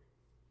felt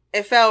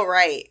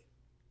right.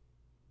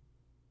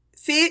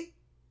 See,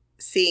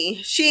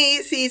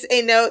 she sees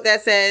a note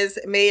that says,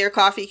 may your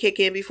coffee kick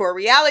in before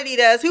reality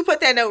does. Who put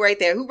that note right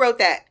there? Who wrote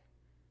that?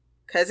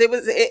 Because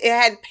it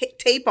had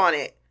tape on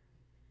it.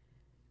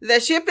 The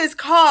ship is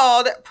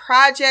called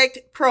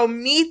Project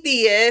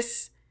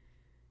Prometheus,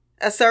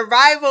 a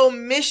survival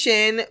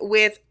mission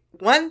with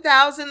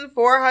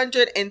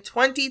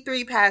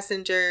 1,423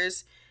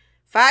 passengers,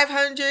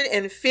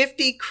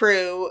 550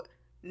 crew.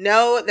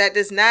 No, that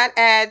does not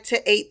add to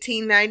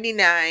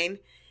 1899.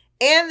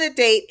 And the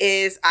date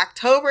is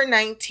October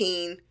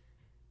 19,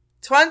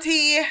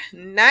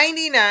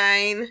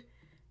 2099.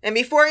 And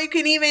before you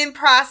can even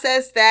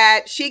process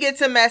that, she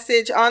gets a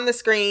message on the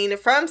screen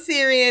from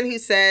Syrian who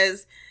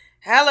says,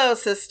 hello,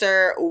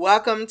 sister.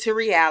 Welcome to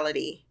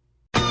reality.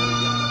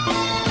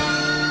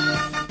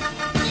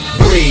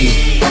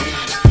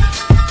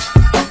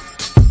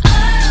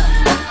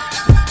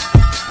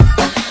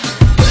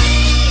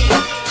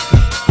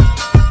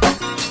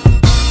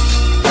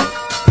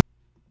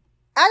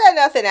 I got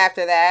nothing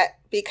after that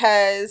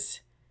because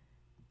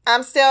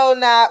I'm still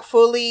not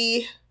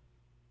fully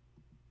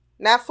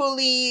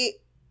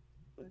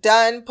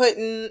done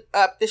putting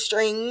up the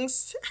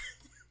strings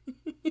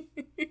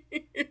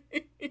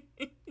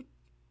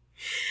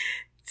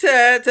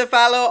to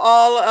follow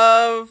all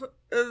of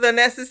the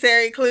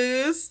necessary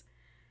clues.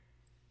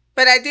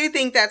 But I do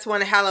think that's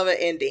one hell of an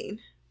ending.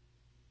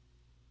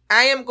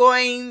 I am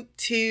going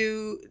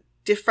to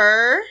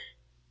defer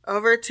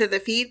over to the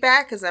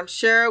feedback because I'm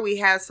sure we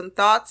have some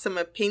thoughts, some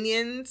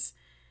opinions,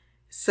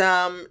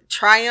 some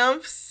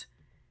triumphs.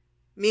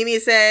 Mimi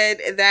said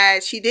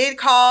that she did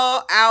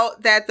call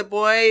out that the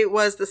boy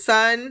was the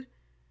son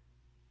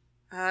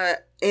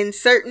in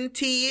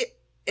certainty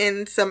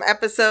in some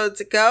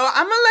episodes ago.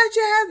 I'm going to let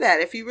you have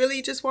that if you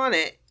really just want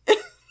it.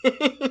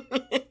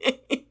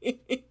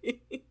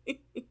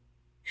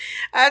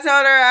 I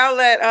told her I'll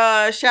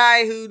let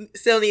Shy, who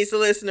still needs to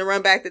listen, to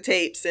run back the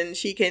tapes, and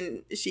she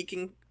can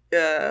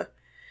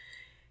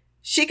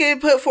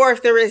put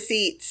forth the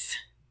receipts.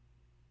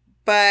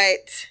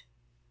 But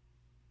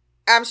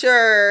I'm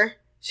sure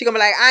she gonna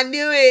be like, I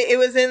knew it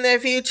was in the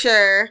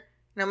future.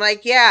 And I'm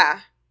like,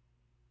 yeah.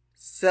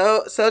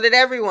 So did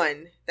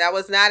everyone. That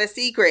was not a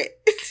secret.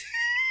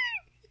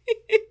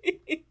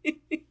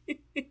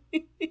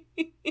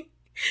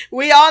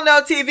 We all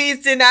know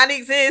TVs did not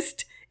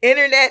exist.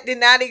 Internet did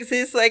not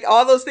exist. Like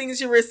all those things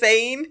you were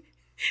saying.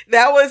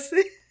 That was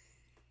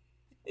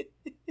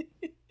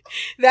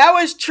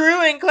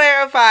true and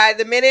clarified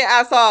the minute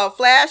I saw a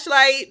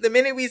flashlight, the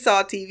minute we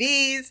saw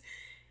TVs.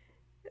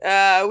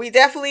 We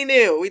definitely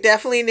knew.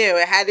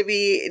 It had to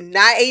be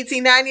not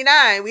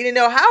 1899. We didn't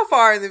know how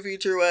far in the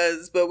future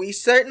was, but we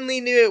certainly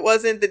knew it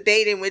wasn't the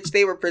date in which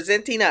they were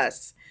presenting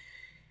us.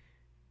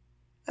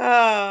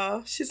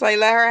 Oh, she's like,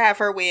 let her have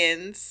her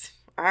wins.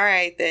 All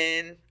right,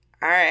 then.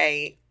 All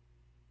right.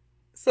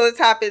 So let's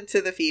hop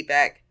into the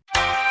feedback.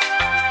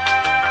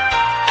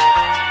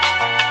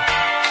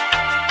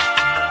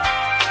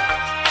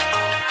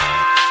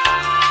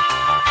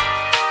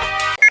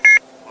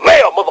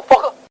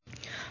 Motherfucker.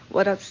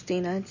 What up,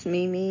 Stina? It's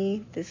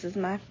Mimi. This is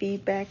my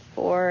feedback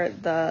for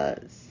the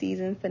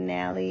season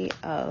finale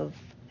of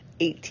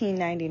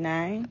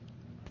 1899.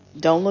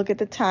 Don't look at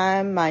the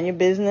time. Mind your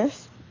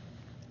business.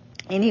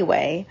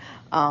 Anyway,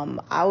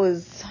 I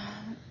was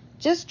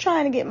just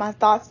trying to get my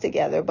thoughts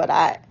together, but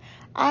I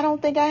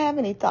don't think I have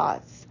any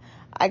thoughts.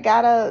 I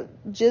gotta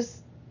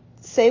just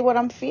say what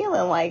I'm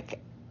feeling. Like,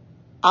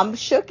 I'm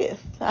shooketh.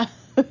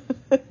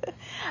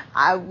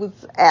 I was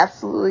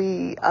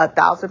absolutely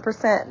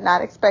 1,000%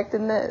 not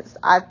expecting this.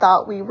 I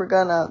thought we were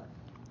gonna,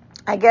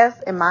 I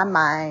guess in my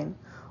mind,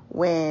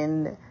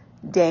 when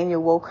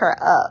Daniel woke her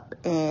up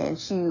and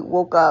she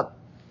woke up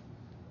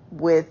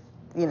with,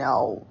 you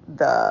know,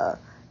 the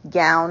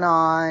gown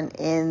on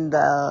in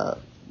the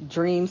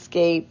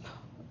dreamscape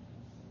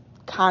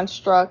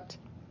construct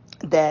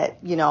that,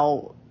 you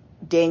know,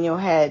 Daniel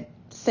had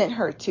sent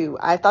her to,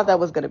 I thought that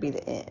was going to be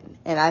the end.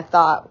 And I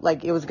thought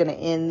like it was going to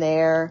end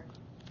there.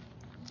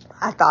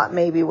 I thought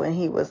maybe when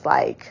he was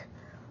like,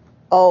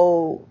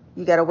 oh,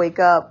 you got to wake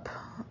up.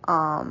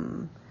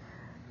 And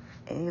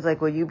he's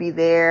like, will you be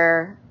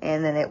there?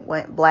 And then it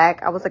went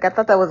black. I was like, I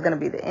thought that was going to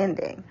be the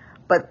ending.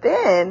 But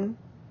then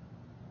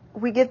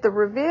we get the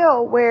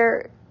reveal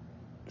where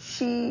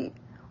she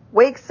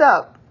wakes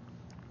up,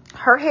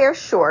 her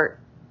hair's short,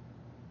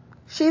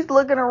 she's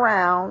looking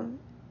around,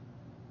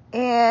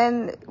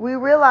 and we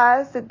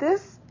realize that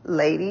this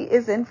lady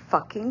is in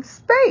fucking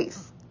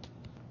space.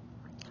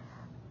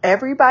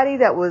 Everybody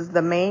that was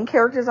the main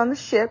characters on the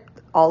ship,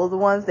 all of the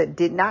ones that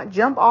did not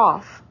jump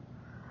off,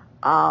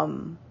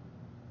 not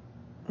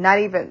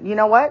even, you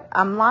know what?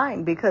 I'm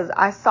lying because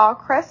I saw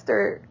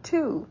Crester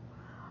too.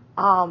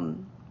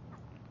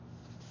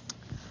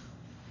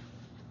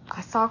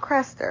 I saw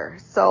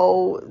Crester,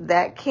 so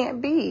that can't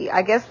be.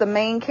 I guess the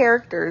main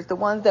characters, the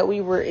ones that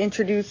we were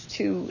introduced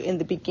to in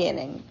the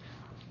beginning,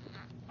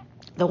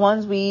 the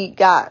ones we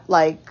got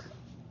like,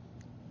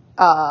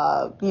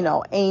 you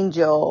know,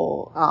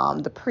 Angel,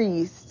 the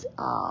priest,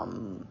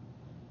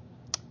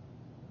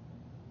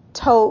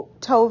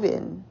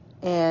 Tovin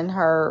and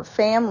her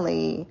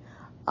family.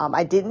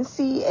 I didn't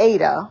see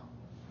Ada.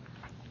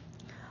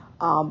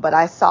 But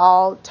I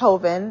saw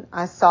Tovin.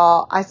 I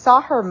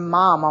saw her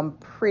mom, I'm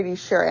pretty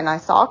sure. And I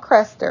saw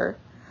Crester.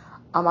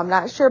 I'm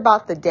not sure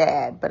about the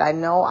dad, but I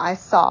know I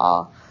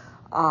saw,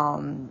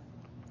 Olak,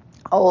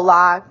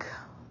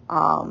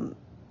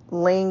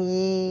 Ling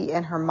Yi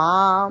and her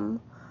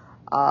mom,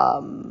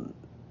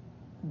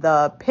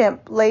 the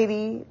pimp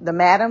lady, the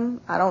madam.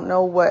 I don't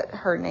know what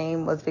her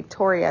name was.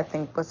 Victoria, I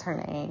think was her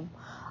name.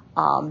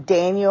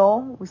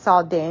 Daniel. We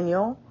saw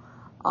Daniel.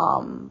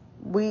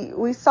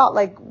 We saw,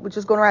 like,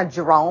 just going around,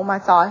 Jerome, I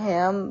saw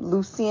him,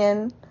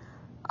 Lucien,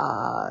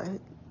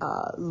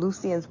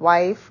 Lucien's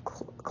wife,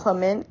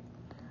 Clement,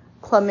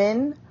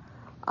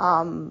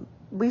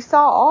 we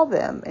saw all of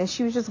them, and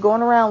she was just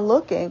going around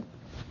looking,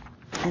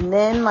 and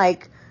then,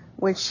 like,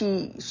 when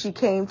she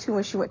came to,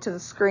 when she went to the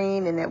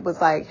screen, and it was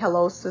like,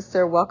 hello,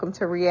 sister, welcome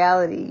to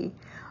reality,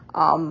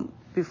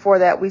 before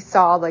that, we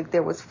saw, like,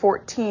 there was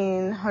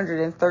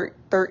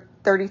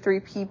 1,433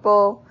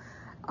 people,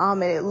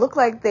 and it looked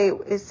like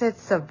it said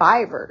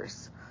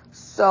survivors.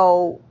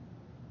 So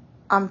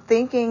I'm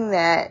thinking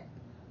that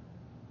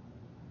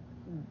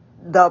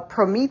the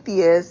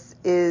Prometheus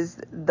is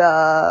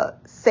the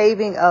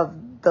saving of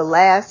the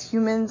last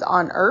humans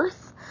on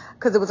Earth,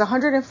 because it was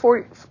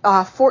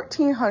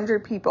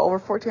 1,400 people, over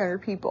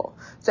 1,400 people.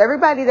 So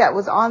everybody that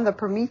was on the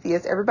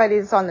Prometheus, everybody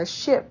that's on the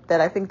ship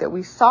that I think that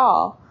we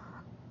saw,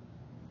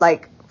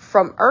 like,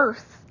 from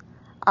Earth,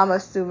 I'm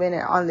assuming,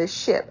 on this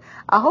ship.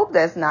 I hope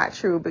that's not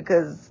true,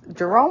 because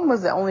Jerome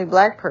was the only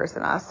black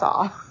person I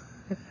saw.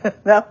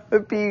 That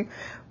would be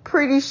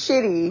pretty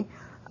shitty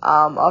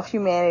of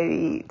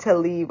humanity to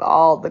leave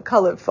all the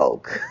colored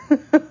folk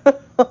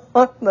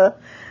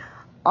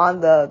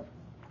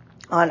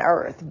on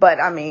Earth. But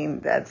I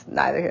mean, that's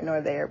neither here nor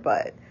there.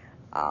 But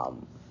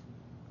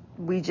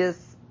we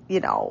just, you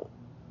know,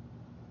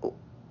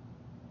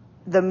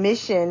 the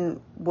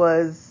mission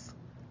was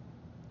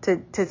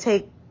to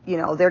take, you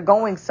know, they're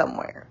going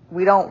somewhere.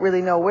 We don't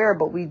really know where,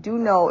 but we do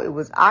know it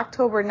was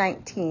October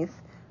 19th,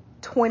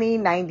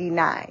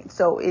 2099.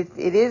 So it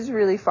is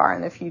really far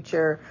in the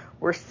future.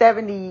 We're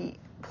 70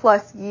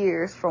 plus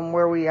years from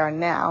where we are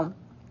now.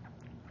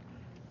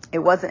 It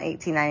wasn't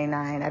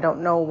 1899. I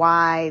don't know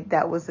why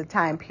that was the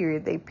time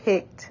period they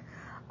picked.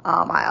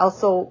 I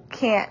also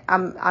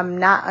I'm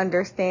not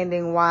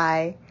understanding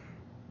why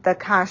the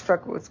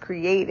construct was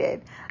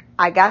created.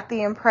 I got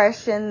the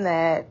impression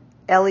that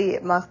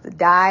Elliot must have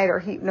died, or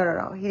he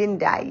didn't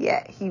die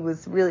yet. He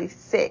was really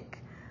sick.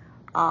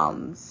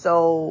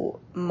 So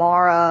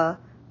Mara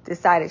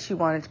decided she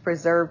wanted to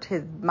preserve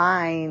his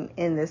mind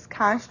in this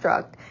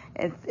construct,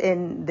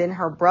 and then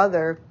her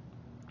brother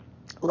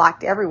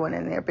locked everyone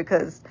in there,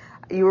 because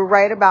you were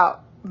right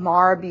about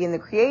Mara being the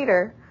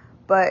creator,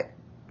 but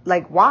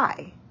like,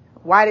 why?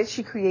 Why did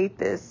she create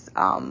this?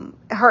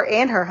 Her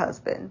and her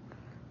husband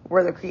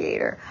were the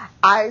creator.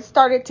 I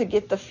started to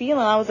get the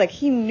feeling, I was like,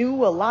 he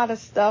knew a lot of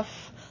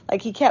stuff.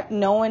 Like, he kept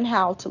knowing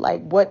how to,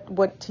 like,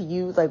 what to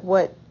use, like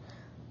what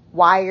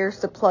wires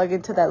to plug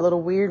into that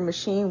little weird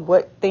machine,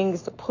 what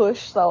things to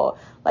push. So,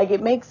 like,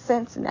 it makes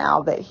sense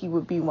now that he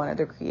would be one of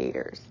the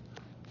creators.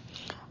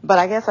 But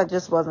I guess I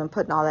just wasn't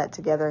putting all that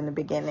together in the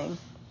beginning.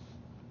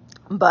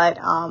 But,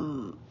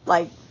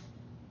 like,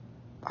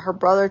 her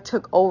brother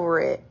took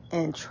over it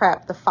and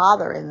trapped the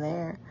father in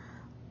there.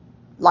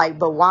 Like,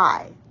 but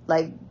why?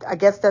 like, I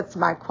guess that's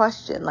my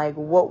question. Like,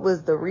 what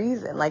was the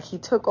reason? Like, he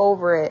took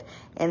over it,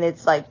 and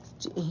it's like,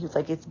 he's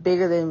like, it's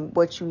bigger than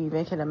what you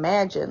even can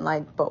imagine.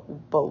 Like, but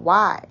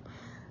why?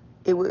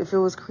 If it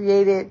was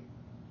created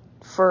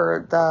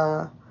for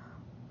the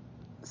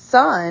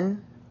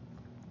son,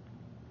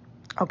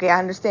 okay, I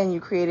understand you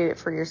created it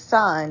for your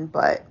son,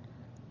 but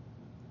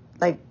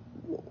like,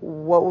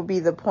 what would be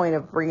the point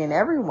of bringing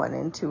everyone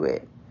into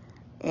it?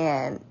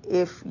 And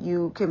if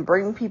you can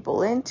bring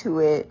people into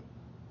it,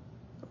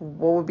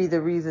 what would be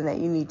the reason that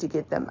you need to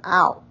get them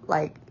out?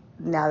 Like,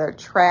 now they're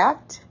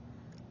trapped,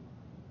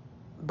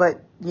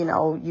 but, you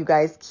know, you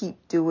guys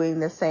keep doing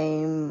the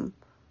same,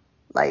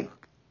 like,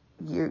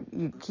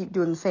 you keep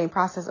doing the same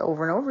process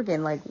over and over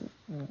again. Like,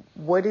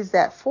 what is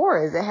that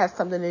for? Does it have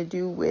something to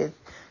do with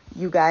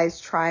you guys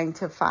trying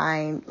to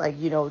find, like,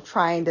 you know,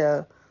 trying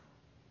to,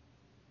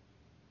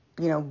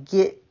 you know,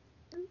 get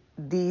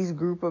these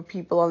group of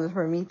people on the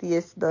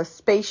Prometheus, the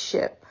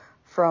spaceship,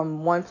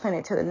 from one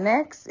planet to the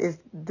next?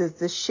 Does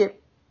the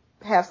ship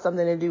have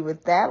something to do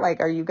with that? Like,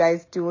 are you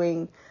guys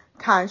doing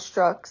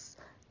constructs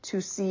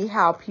to see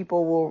how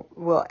people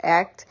will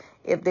act,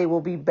 if they will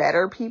be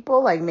better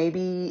people? Like,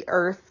 maybe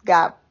Earth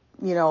got,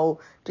 you know,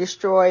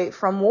 destroyed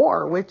from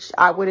war, which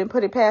I wouldn't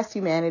put it past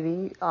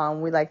humanity.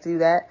 We like to do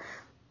that.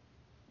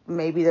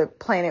 Maybe the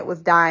planet was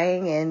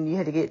dying and you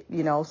had to get,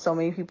 you know, so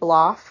many people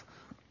off.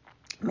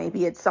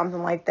 Maybe it's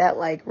something like that,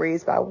 like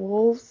Raised by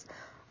Wolves.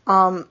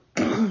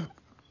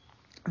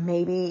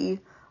 Maybe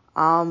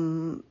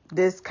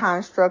this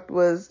construct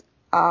was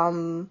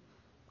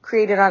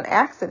created on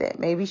accident.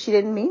 Maybe she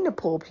didn't mean to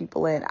pull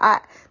people in.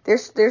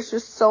 There's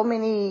just so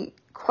many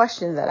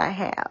questions that I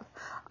have.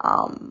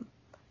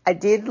 I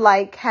did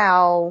like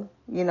how,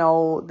 you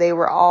know, they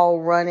were all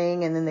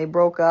running and then they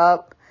broke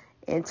up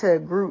into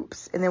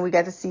groups, and then we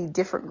got to see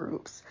different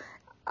groups.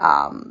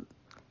 You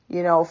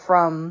know,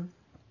 from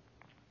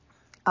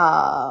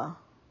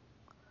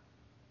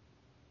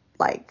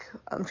like,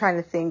 I'm trying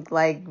to think,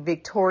 like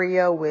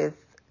Victoria with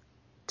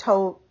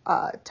Tovey,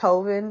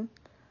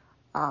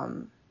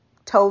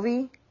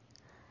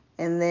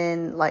 and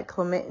then like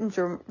Clement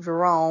and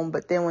Jerome.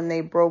 But then when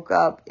they broke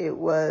up, it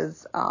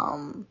was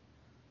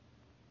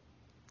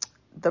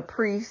the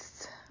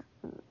priest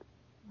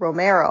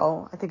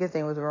Romero. I think his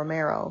name was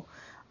Romero,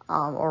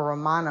 or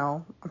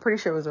Romano. I'm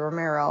pretty sure it was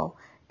Romero,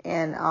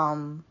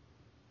 and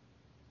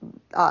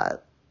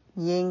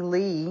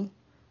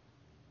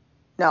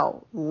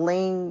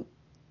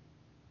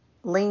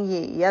Ling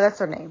Yi. Yeah, that's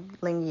her name.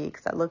 Ling Yi,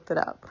 because I looked it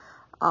up.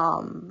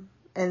 And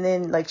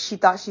then, like, she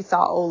thought she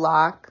saw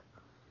Olak.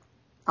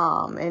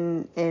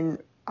 And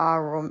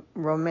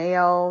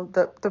Romeo,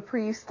 the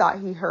priest, thought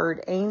he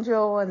heard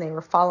Angel, and they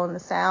were following the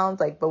sounds.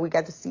 Like, but we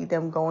got to see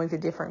them going to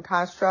different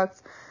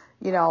constructs.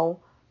 You know,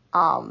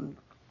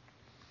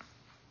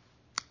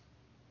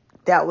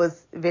 that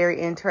was very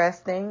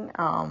interesting.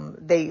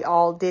 They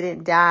all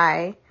didn't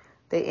die.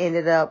 They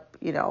ended up,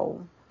 you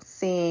know,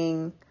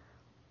 seeing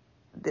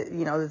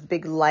this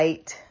big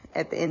light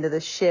at the end of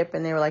the ship,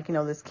 and they were like, you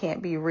know, this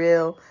can't be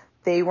real.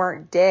 They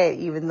weren't dead,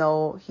 even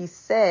though he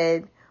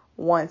said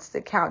once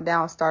the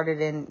countdown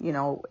started and, you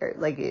know,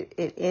 like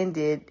it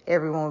ended,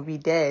 everyone would be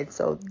dead.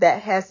 So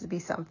that has to be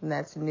something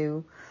that's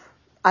new.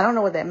 I don't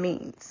know what that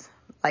means.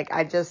 Like,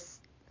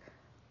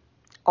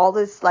 all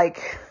this,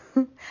 like,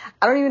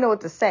 I don't even know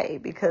what to say,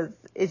 because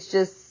it's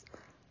just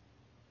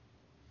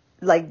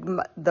like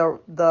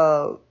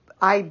the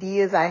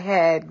ideas I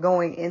had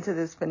going into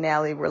this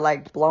finale were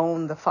like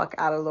blown the fuck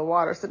out of the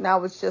water. So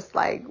now it's just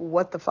like,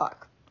 what the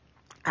fuck?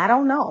 I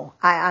don't know.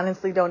 I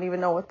honestly don't even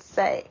know what to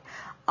say.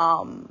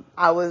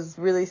 I was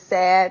really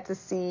sad to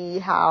see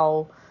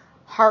how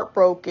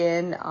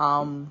heartbroken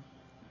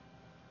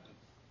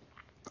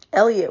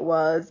Elliot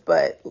was,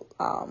 but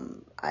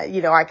I'm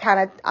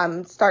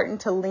starting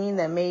to lean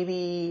that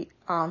maybe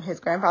his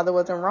grandfather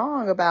wasn't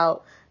wrong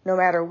about, no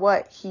matter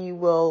what, he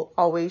will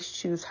always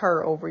choose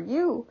her over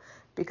you.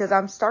 Because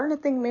I'm starting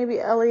to think maybe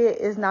Elliot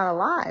is not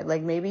alive.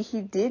 Like, maybe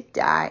he did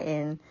die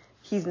and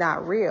he's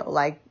not real.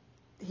 Like,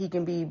 he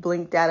can be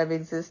blinked out of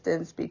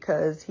existence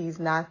because he's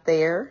not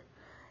there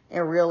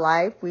in real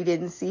life. We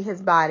didn't see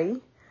his body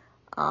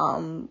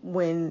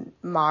when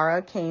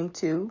Mara came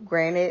to.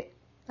 Granted,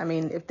 I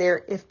mean, if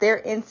they're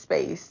in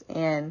space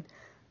and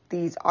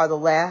these are the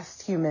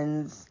last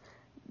humans,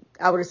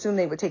 I would assume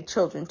they would take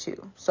children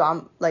too. So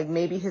I'm like,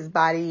 maybe his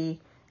body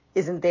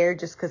isn't there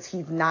just because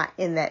he's not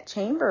in that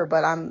chamber,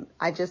 but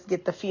I just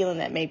get the feeling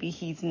that maybe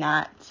he's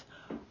not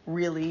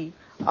really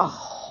a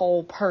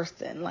whole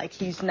person. Like,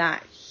 he's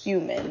not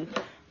human.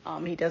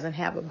 He doesn't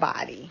have a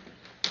body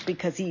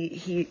because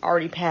he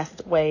already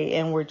passed away,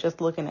 and we're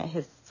just looking at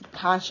his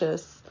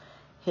conscious,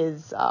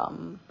 this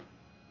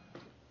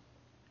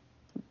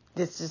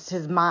is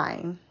his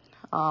mind.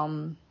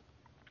 I'm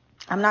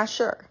not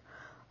sure.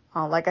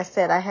 Like I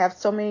said, I have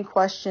so many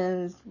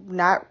questions.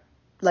 Not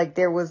like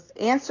there was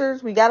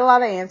answers. We got a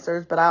lot of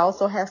answers, but I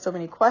also have so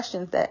many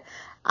questions that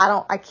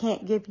I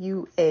can't give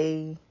you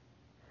a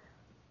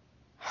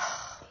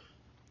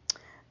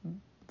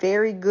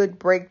very good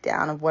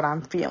breakdown of what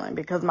I'm feeling,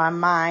 because my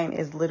mind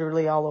is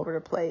literally all over the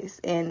place.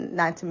 And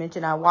not to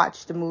mention, I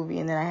watched the movie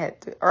and then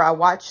I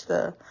watched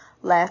the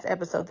last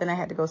episode, then I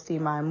had to go see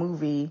my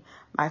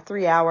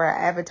 3-hour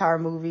Avatar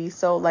movie.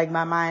 So like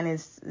my mind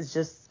is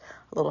just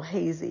a little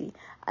hazy.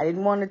 I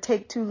didn't want to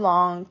take too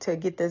long to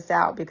get this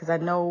out because I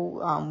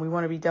know we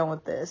want to be done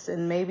with this,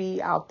 and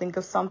maybe I'll think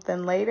of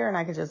something later and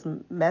I can just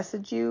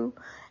message you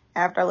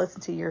after I listen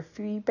to your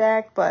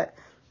feedback. But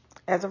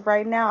as of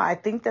right now, I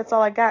think that's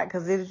all I got,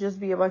 because it'll just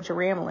be a bunch of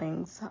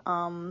ramblings.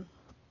 I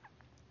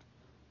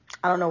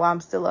don't know why I'm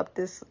still up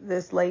this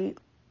late,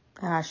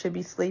 and I should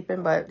be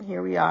sleeping, but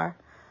here we are.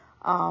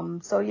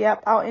 So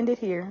yep, I'll end it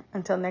here.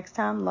 Until next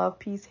time, love,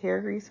 peace, hair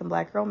grease, and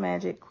black girl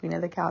magic. Queen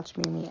of the couch,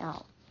 Mimi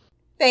out.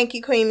 Thank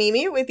you, Queen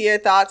Mimi, with your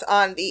thoughts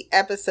on the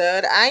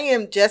episode. I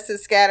am just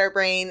as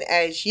scatterbrained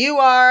as you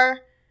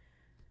are.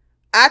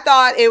 I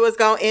thought it was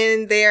going to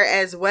end there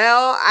as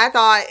well. I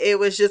thought it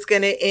was just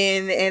going to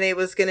end and it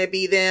was going to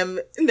be them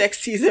next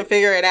season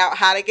figuring out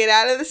how to get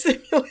out of the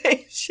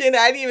simulation.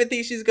 I didn't even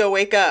think she's going to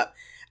wake up.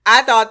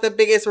 I thought the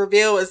biggest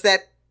reveal was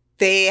that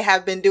they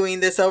have been doing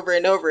this over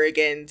and over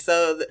again.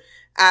 So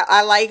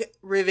I like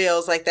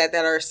reveals like that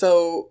are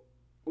so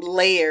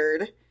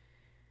layered.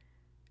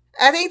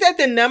 I think that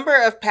the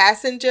number of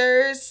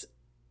passengers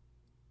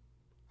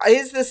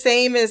is the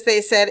same as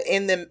they said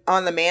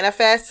on the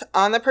manifest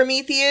on the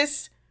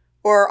Prometheus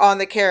or on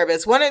the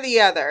Caribus, one or the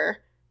other.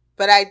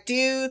 But I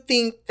do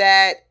think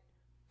that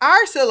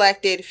our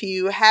selected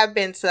few have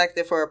been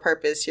selected for a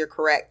purpose. You're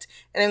correct.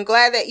 And I'm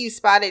glad that you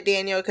spotted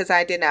Daniel, because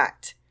I did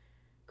not.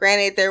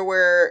 Granted,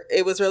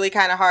 it was really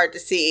kind of hard to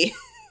see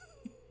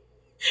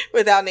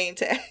without name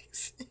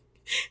tags.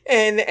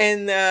 And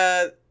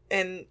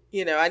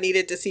you know, I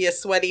needed to see a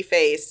sweaty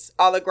face.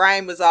 All the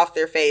grime was off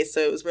their face,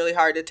 so it was really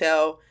hard to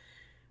tell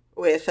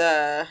with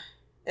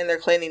in their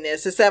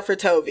cleanliness, except for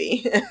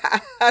Toby.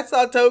 I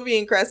saw Toby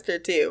and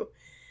Crester too.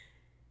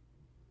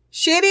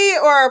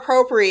 Shitty or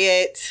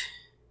appropriate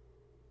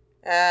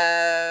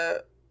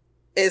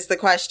is the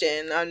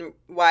question on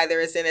why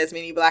there isn't as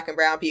many black and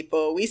brown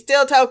people. We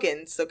still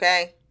tokens,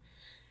 okay?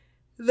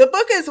 The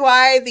book is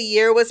why the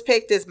year was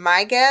picked is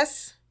my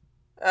guess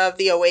of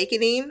The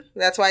Awakening.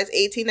 That's why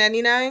it's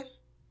 $18.99.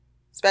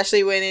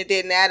 Especially when it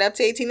didn't add up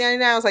to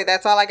 $18.99. I was like,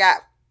 that's all I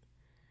got.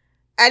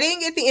 I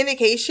didn't get the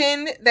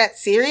indication that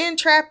Syrian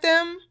trapped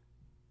them.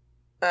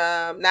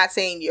 Not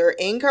saying you're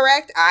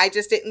incorrect. I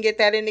just didn't get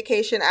that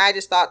indication. I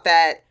just thought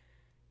that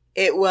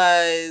it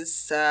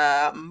was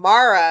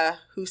Mara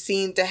who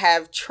seemed to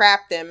have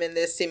trapped them in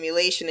this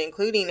simulation,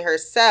 including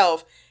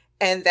herself,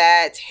 and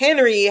that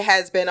Henry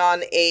has been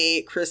on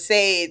a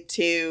crusade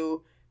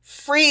to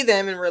free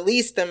them and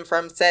release them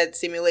from said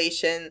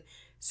simulation,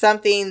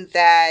 something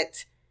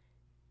that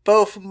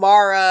both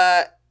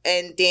Mara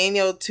and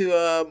Daniel to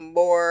a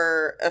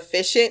more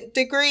efficient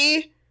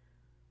degree.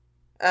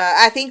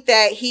 I think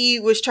that he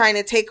was trying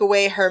to take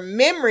away her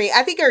memory.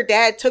 I think her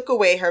dad took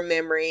away her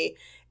memory,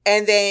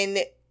 and then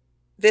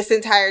this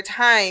entire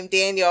time,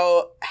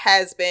 Daniel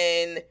has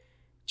been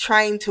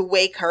trying to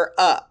wake her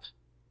up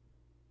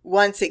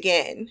once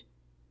again.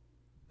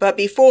 But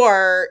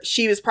before,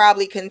 she was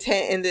probably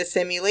content in this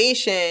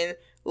simulation,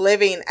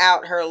 living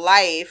out her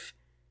life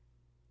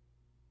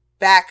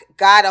back,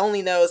 God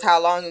only knows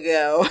how long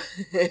ago,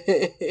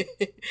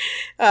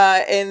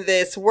 in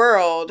this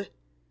world.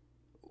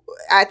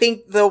 I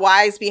think the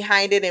whys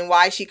behind it and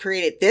why she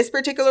created this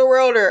particular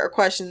world are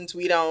questions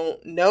we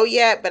don't know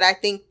yet, but I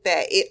think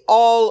that it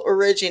all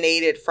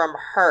originated from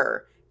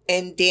her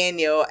and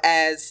Daniel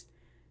as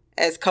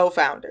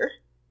co-founder.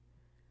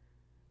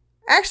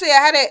 Actually,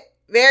 I had a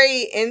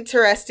very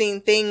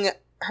interesting thing,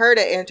 heard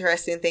an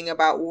interesting thing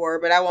about War,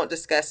 but I won't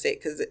discuss it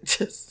because it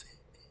just,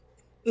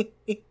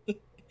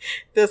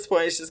 this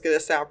point is just going to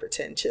sound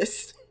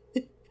pretentious.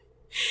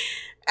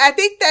 I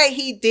think that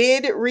he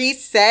did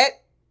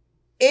reset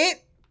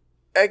it.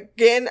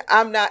 Again,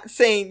 I'm not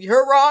saying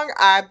you're wrong.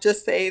 I'm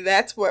just saying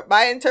that's what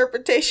my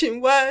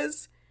interpretation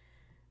was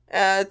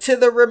to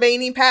the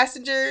remaining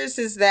passengers,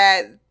 is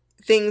that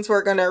things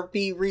were going to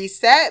be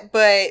reset,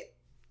 but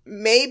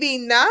maybe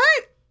not.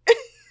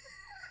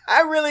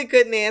 I really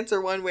couldn't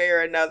answer one way or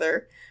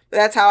another. But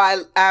that's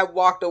how I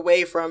walked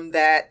away from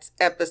that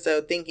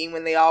episode, thinking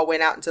when they all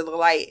went out into the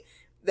light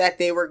that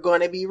they were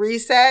going to be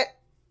reset.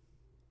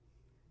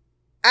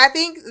 I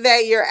think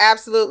that you're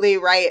absolutely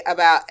right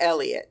about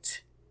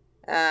Elliot.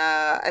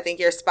 I think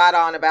you're spot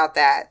on about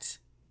that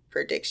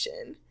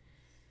prediction.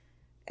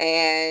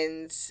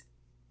 And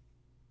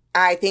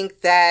I think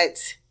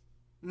that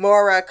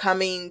Mora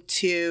coming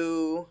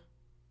to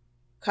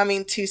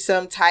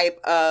some type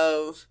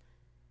of,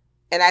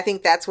 and I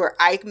think that's where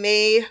Ike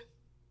may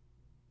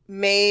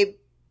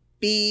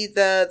be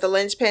the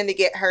linchpin to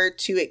get her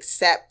to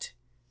accept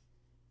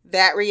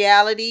that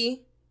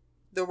reality.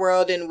 The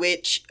world in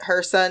which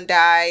her son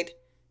died,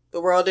 the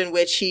world in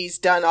which she's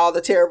done all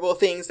the terrible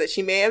things that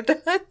she may have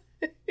done.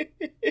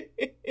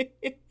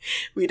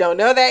 We don't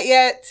know that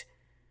yet,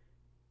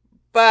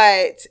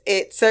 but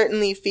it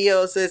certainly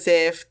feels as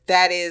if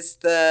that is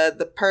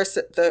the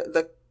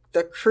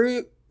the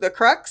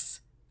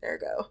crux, there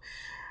we go,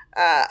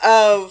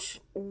 of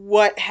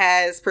what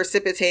has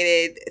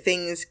precipitated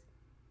things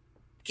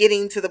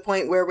getting to the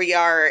point where we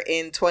are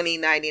in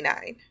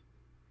 2099.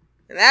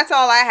 And that's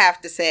all I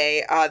have to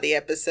say on the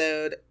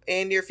episode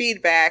and your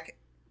feedback,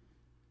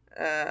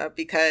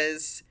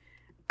 because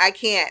I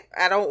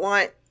don't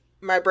want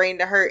my brain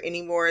to hurt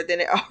any more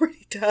than it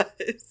already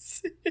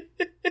does.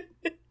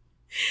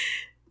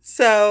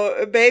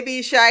 So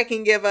Baby Shy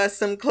can give us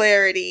some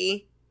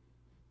clarity,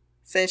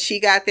 since she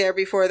got there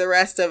before the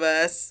rest of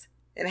us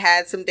and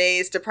had some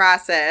days to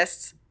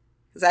process.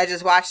 Because I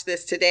just watched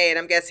this today, and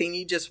I'm guessing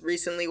you just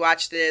recently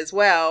watched it as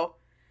well.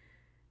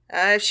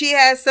 She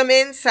has some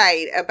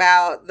insight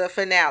about the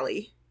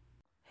finale.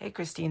 Hey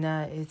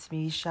Christina, it's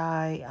me,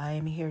 Shy. I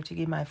am here to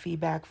give my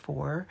feedback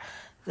for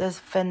this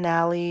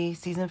finale,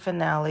 season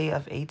finale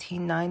of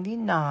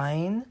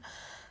 1899.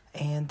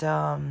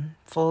 And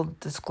full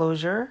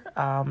disclosure,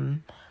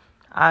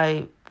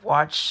 I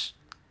watched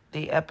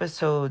the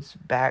episodes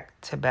back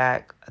to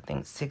back. I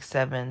think 6,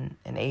 7,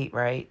 and 8,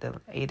 right? The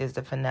 8 is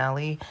the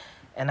finale.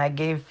 And I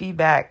gave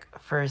feedback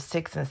for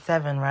 6 and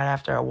 7 right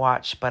after I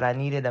watched, but I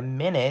needed a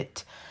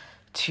minute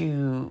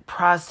to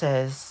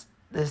process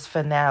this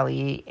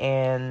finale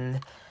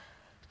and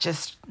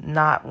just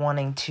not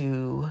wanting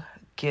to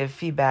give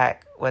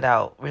feedback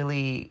without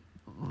really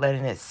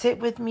letting it sit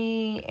with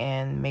me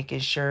and making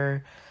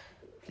sure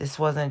this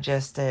wasn't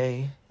just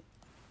a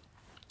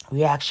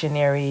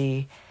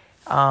reactionary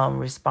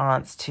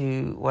response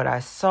to what I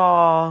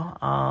saw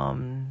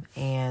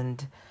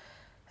and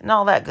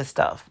all that good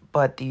stuff.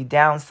 But the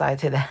downside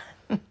to that,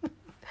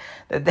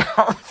 the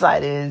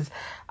downside is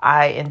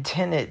I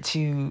intended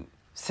to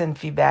send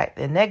feedback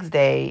the next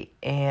day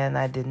and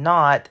I did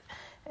not.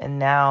 And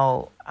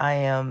now I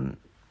am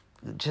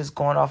just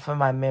going off of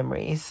my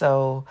memory.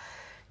 So,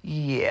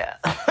 yeah.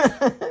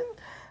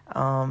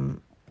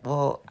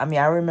 Well, I mean,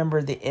 I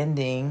remember the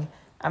ending.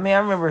 I mean, I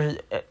remember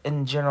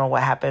in general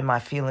what happened, my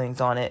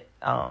feelings on it.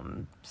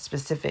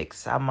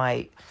 Specifics, I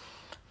might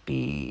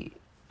be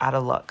out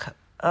of luck.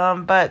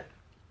 But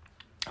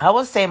I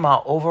would say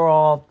my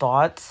overall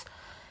thoughts,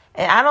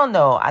 and I don't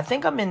know, I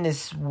think I'm in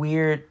this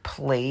weird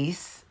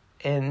place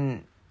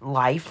in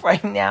life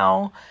right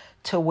now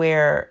to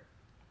where,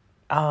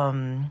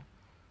 I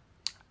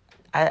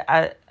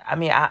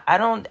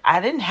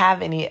didn't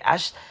have any,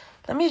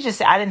 let me just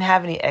say, I didn't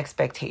have any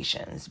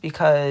expectations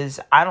because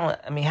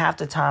half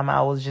the time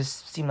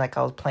seemed like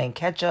I was playing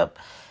catch up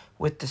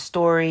with the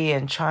story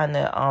and trying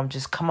to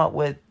just come up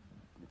with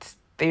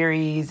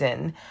theories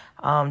and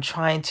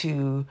trying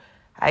to,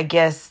 I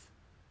guess,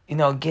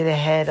 get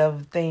ahead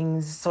of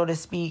things, so to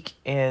speak.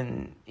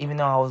 And even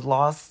though I was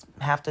lost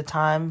half the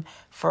time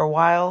for a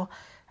while,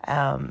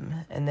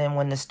 and then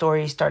when the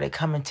story started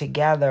coming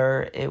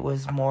together, it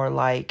was more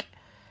like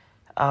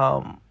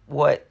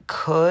what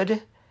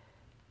could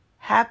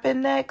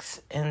happen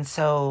next. And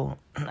so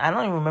I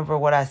don't even remember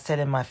what I said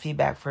in my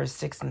feedback for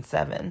 6 and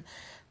 7,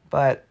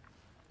 but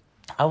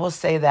I will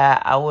say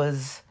that I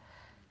was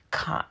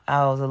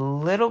a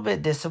little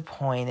bit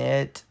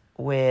disappointed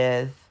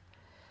with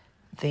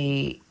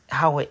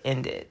how it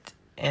ended.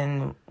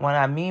 And what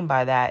I mean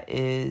by that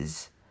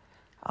is,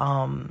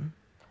 I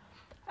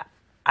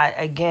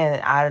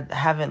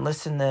haven't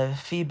listened to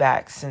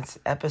feedback since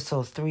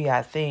episode 3,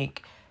 I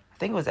think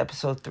it was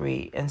episode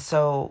 3. And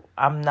so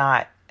I'm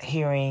not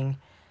hearing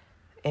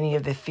any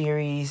of the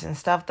theories and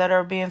stuff that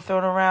are being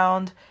thrown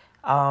around.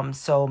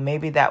 So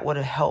maybe that would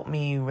have helped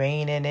me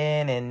rein it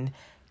in and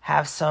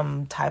have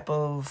some type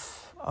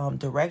of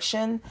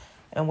direction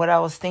in what I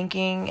was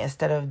thinking,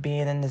 instead of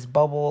being in this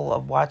bubble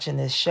of watching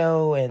this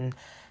show and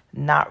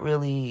not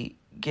really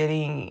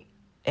getting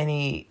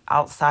any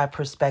outside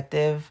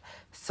perspective.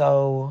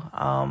 So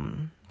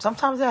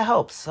sometimes that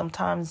helps.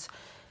 Sometimes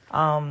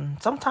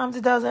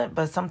it doesn't,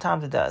 but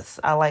sometimes it does.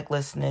 I like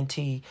listening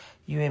to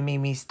you and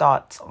Mimi's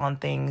thoughts on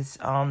things,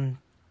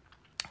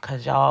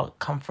 because y'all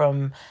come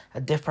from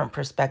a different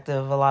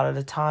perspective a lot of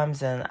the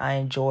times, and I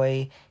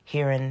enjoy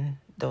hearing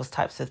those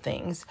types of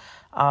things.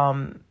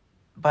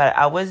 But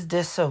I was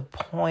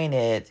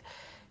disappointed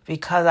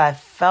because I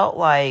felt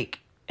like,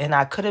 and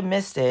I could have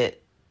missed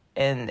it,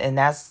 and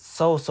that's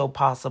so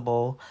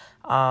possible.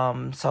 So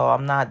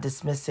I'm not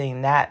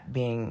dismissing that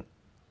being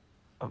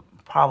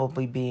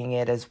probably being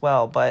it as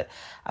well, but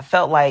I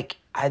felt like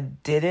it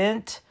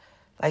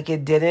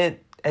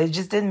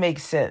just didn't make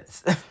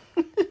sense.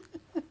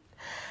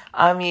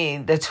 I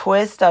mean, the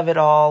twist of it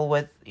all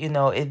with,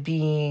 it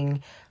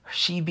being,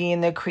 she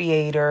being the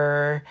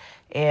creator,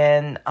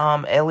 and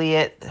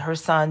Elliot, her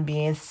son,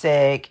 being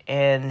sick,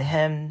 and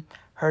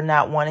her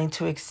not wanting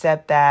to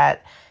accept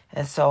that.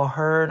 And so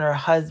her and her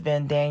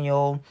husband,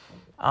 Daniel,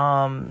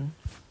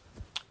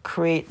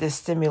 create this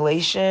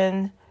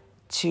stimulation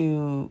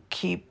to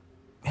keep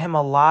him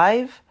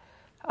alive.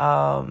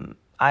 I'm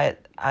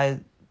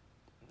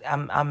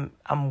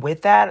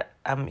with that.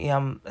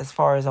 As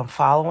far as I'm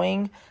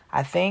following,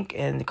 I think,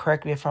 and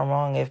correct me if I'm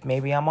wrong, if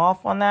maybe I'm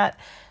off on that.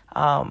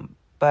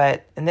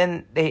 And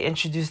then they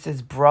introduced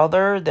this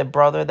brother, the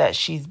brother that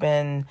she's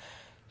been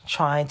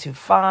trying to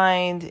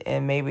find,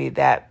 and maybe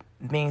that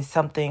means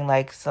something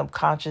like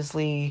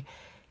subconsciously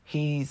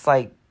he's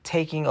like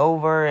taking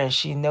over and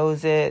she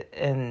knows it,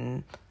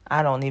 and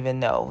I don't even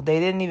know. They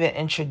didn't even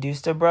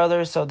introduce the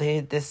brother, so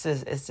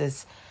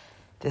this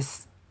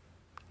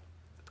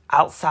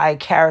outside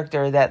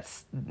character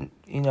that's,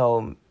 you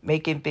know,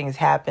 making things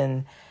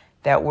happen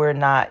that we're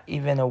not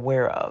even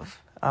aware of.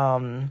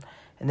 And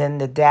then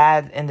the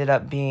dad ended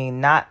up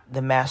being not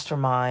the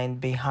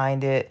mastermind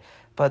behind it,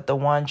 but the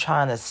one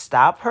trying to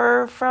stop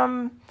her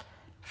from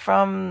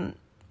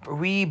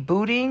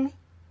rebooting,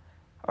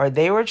 or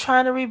they were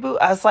trying to reboot.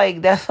 I was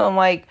like, I'm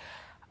like,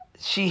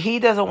 he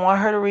doesn't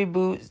want her to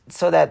reboot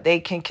so that they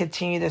can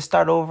continue to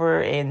start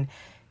over and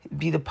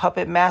be the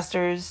puppet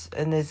masters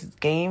in this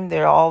game.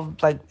 They're all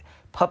like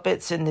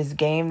puppets in this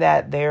game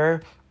that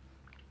they've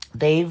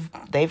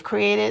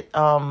created,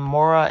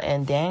 Mora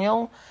and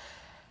Daniel.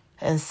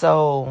 And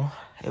so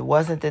it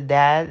wasn't the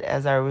dad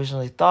as I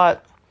originally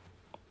thought.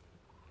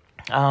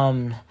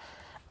 I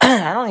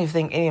don't even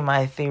think any of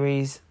my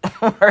theories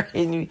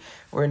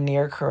were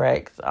near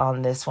correct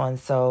on this one.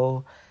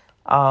 So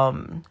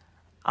I'm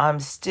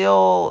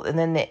still, and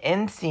then the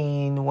end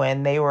scene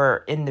when they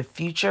were in the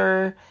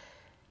future,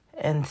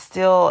 and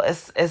still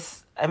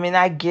it's I mean,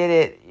 I get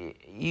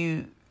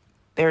it.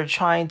 They're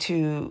trying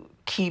to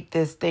keep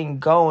this thing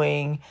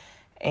going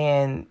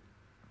and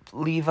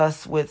leave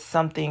us with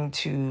something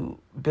to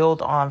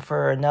build on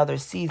for another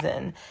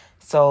season.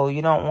 So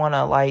you don't want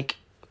to like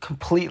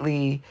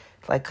completely,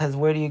 like, because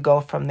where do you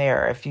go from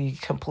there if you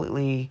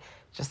completely,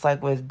 just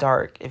like with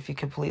Dark, if you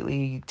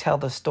completely tell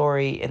the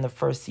story in the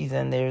first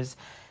season, there's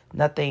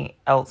nothing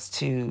else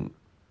to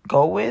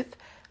go with.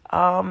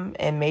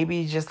 And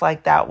maybe just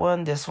like that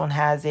one, this one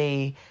has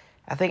I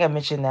think I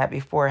mentioned that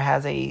before, it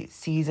has a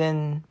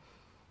season,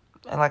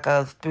 like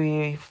a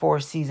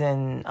 3-4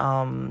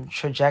 season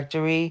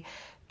trajectory,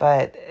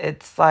 but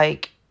it's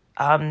like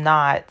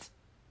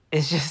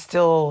it's just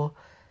still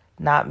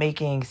not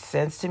making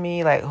sense to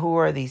me. Like, who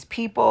are these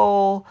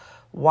people?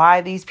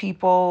 Why these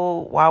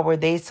people? Why were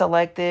they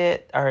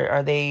selected?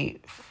 Are they,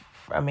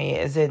 I mean,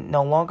 is it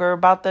no longer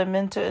about the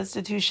mental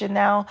institution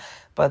now?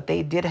 But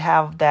they did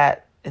have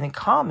that in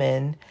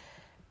common.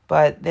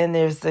 But then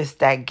there's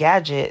that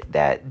gadget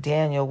that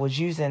Daniel was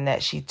using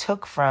that she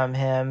took from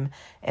him,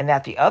 and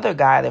that the other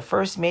guy, the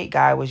first mate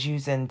guy, was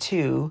using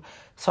too.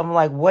 So I'm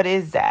like, what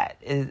is that?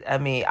 I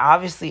mean,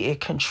 obviously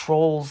it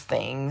controls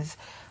things,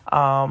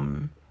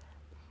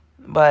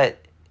 but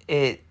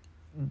it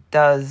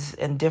does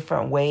in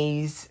different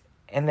ways.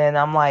 And then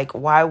I'm like,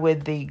 why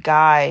would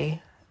Daniel,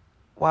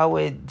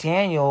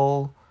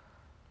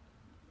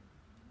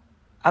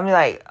 I'm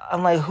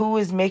like, who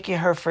is making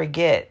her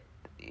forget?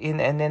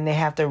 And then they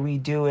have to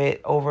redo it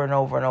over and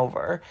over and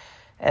over.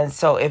 And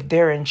so if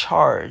they're in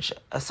charge,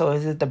 so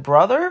is it the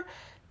brother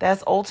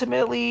that's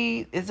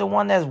ultimately is the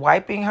one that's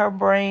wiping her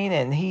brain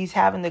and he's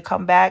having to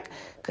come back?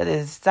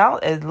 Because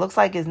it looks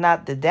like it's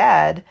not the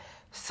dad.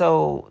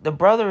 So the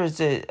brother is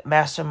the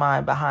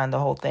mastermind behind the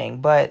whole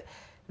thing, but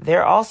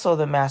they're also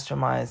the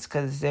masterminds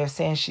because they're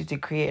saying she's the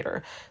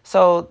creator.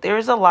 So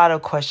there's a lot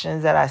of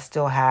questions that I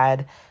still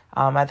had.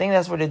 I think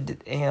that's where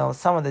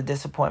some of the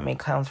disappointment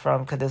comes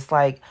from, because it's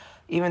like,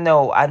 even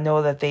though I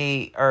know that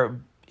they are,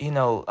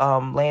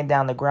 laying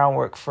down the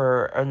groundwork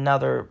for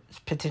another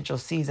potential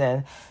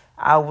season,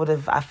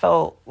 I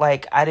felt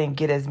like I didn't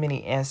get as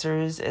many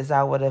answers as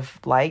I would have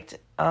liked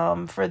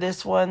for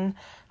this one.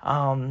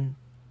 And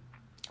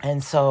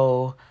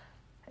so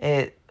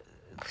it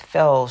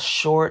fell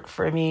short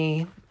for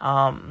me.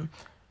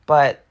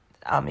 But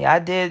I mean, I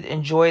did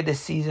enjoy the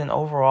season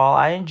overall.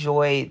 I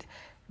enjoyed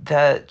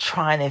the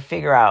trying to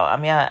figure out.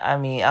 I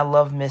mean, I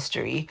love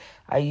mystery.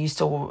 I used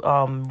to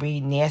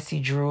read Nancy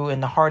Drew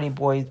and the Hardy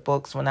Boys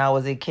books when I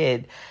was a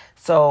kid.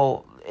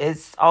 So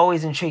it's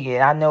always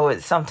intriguing. I know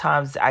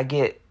sometimes I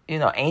get,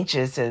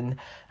 anxious and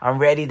I'm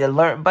ready to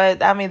learn.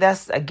 But I mean,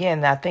 that's,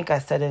 again, I think I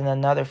said in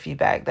another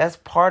feedback, that's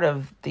part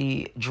of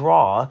the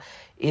draw,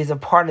 is a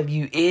part of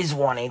you is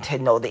wanting to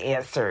know the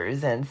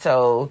answers. And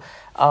so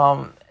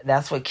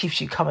that's what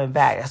keeps you coming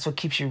back. That's what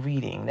keeps you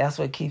reading. That's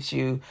what keeps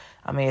you,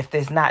 I mean, if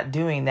it's not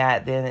doing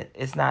that, then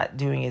it's not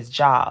doing its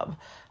job.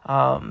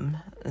 And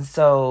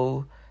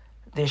so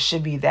there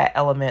should be that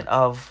element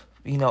of,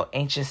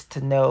 anxious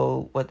to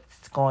know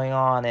what's going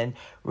on and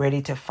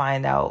ready to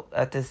find out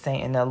at the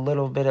same, and a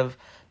little bit of,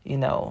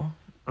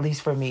 at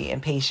least for me,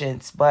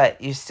 impatience, but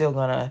you're still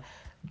going to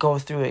go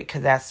through it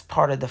because that's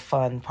part of the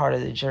fun, part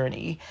of the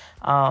journey.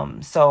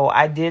 So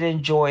I did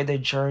enjoy the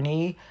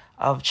journey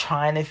of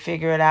trying to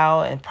figure it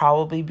out and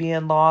probably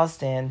being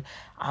lost. And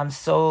I'm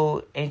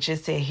so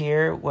anxious to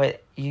hear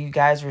what you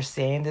guys were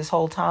saying this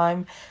whole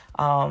time.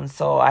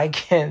 So I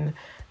can,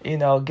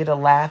 get a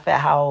laugh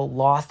at how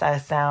lost I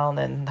sound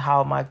and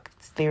how my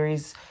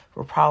theories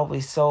were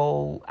probably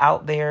so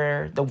out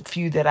there, the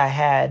few that I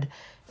had,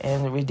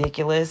 and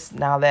ridiculous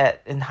now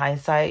that in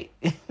hindsight.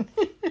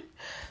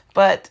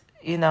 But,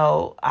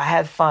 I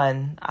had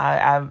fun.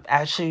 I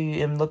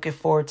actually am looking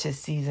forward to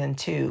season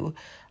 2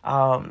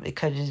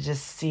 because it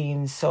just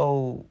seems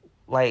so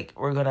like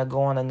we're going to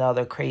go on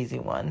another crazy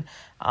one,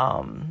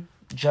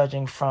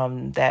 judging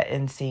from that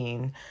end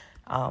scene.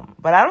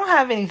 But I don't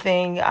have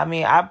anything. I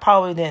mean, I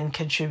probably didn't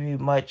contribute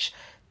much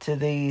to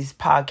these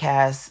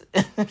podcasts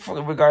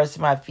in regards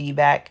to my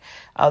feedback,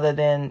 other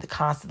than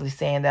constantly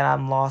saying that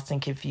I'm lost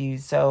and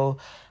confused. So,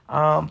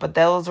 but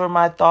those were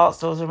my thoughts.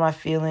 Those are my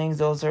feelings.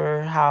 Those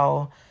are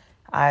how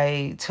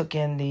I took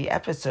in the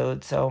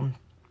episode. So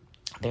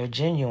they're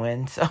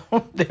genuine. So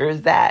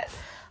there's that.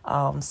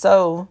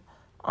 So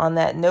on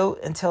that note,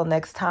 until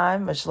next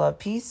time, much love,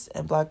 peace,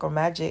 and Black Girl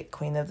Magic,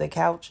 Queen of the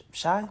Couch,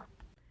 Shy.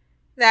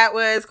 That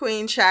was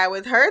Queen Shy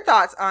with her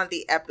thoughts on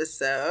the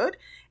episode.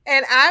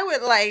 And I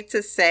would like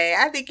to say,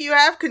 I think you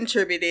have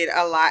contributed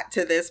a lot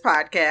to this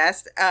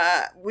podcast.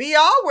 We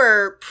all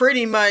were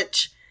pretty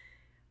much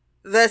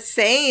the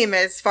same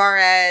as far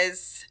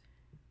as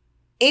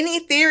any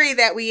theory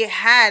that we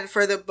had,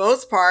 for the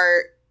most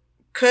part,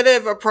 could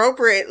have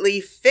appropriately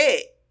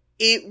fit.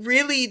 It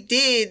really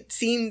did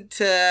seem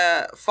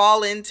to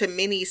fall into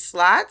many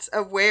slots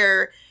of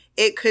where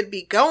it could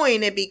be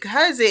going. And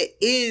because it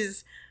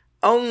is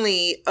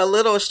only a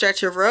little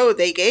stretch of road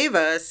they gave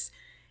us,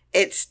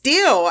 it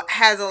still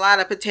has a lot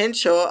of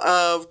potential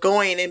of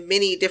going in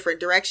many different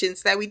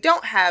directions that we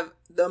don't have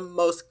the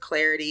most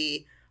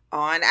clarity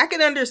on. I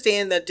can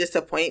understand the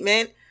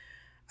disappointment.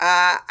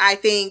 I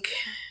think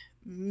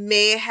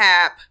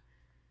mayhap,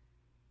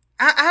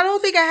 I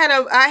don't think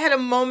I had a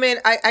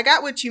moment. I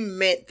got what you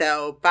meant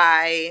though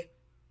by,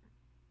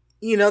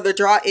 the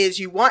draw is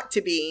you want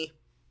to be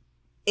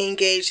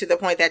engaged to the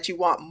point that you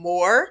want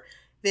more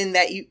than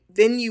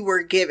you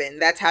were given.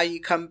 That's how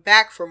you come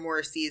back for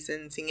more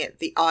seasons and get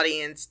the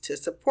audience to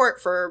support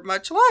for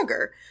much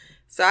longer.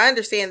 So I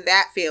understand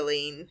that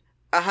feeling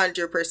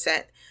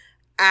 100%.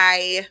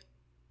 I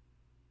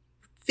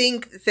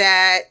think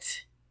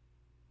that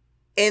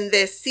in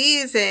this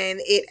season,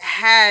 it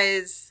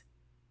has,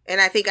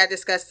 and I think I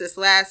discussed this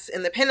last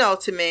in the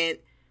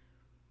penultimate,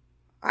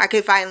 I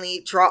could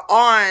finally draw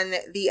on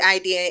the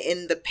idea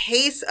in the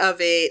pace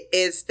of it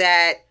is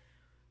that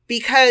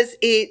because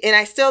and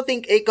I still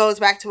think it goes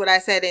back to what I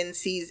said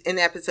in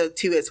episode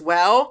 2 as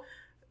well,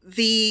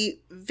 the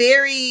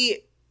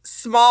very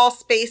small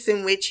space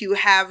in which you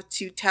have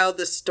to tell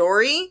the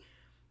story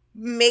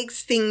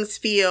makes things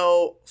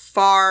feel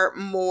far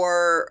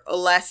more or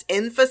less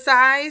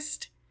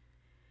emphasized.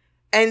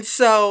 And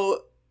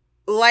so,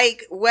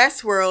 like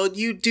Westworld,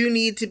 you do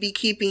need to be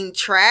keeping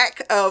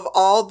track of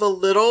all the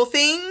little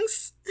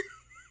things.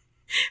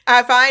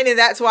 I find, and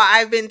that's why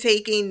I've been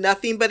taking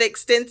nothing but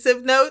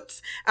extensive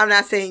notes. I'm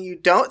not saying you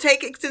don't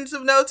take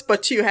extensive notes,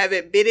 but you have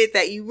admitted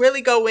that you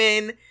really go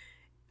in,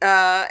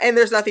 and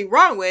there's nothing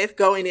wrong with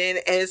going in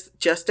as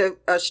just a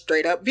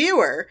straight up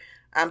viewer.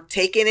 I'm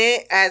taking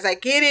it as I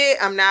get it.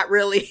 I'm not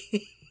really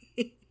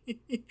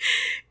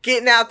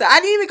getting out I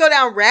didn't even go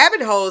down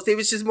rabbit holes. It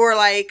was just more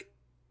like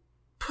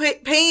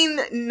paying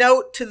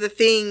note to the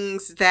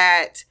things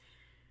that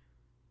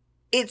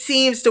it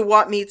seems to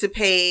want me to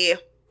pay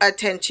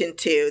attention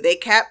to. They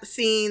kept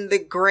seeing the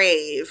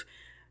grave.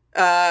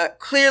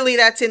 Clearly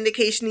that's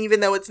indication, even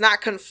though it's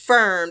not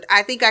confirmed.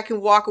 I think I can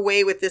walk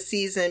away with this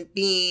season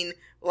being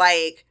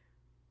like,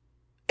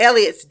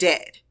 Elliot's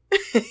dead.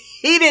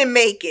 He didn't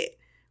make it.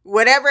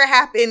 Whatever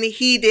happened,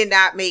 he did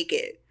not make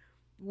it.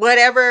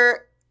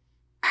 Whatever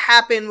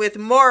happened with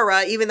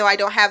Maura, even though I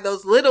don't have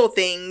those little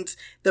things,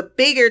 the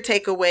bigger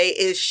takeaway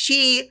is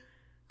she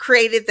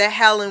created the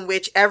hell in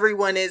which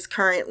everyone is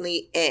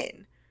currently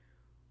in.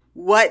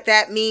 What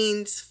that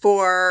means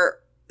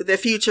for the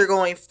future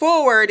going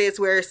forward is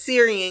where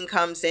Sirian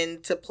comes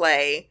into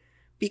play,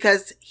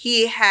 because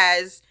he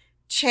has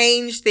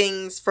changed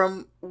things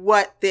from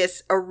what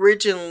this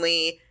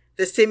originally,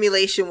 the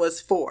simulation was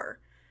for.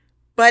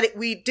 But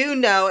we do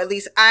know, at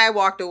least I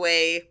walked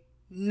away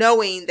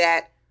knowing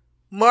that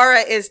Maura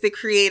is the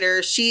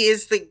creator. She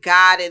is the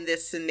god in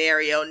this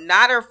scenario,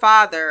 not her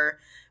father,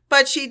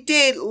 but she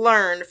did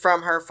learn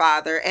from her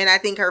father. And I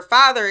think her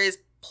father is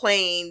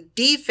playing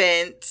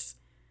defense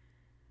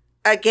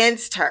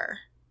against her.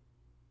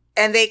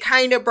 And they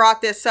kind of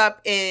brought this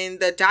up in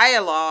the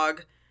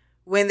dialogue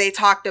when they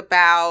talked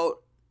about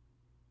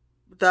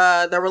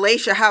the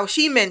relation, how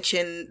she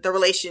mentioned the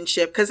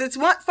relationship, because it's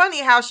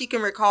funny how she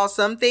can recall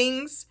some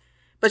things,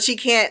 but she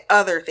can't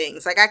other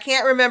things. Like, I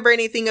can't remember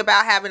anything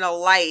about having a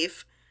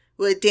life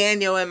with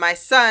Daniel and my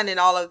son and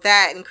all of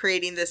that and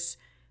creating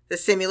the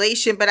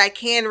simulation, but I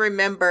can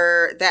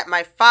remember that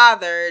my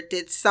father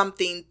did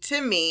something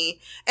to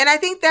me. And I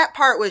think that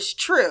part was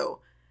true.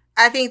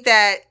 I think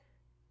that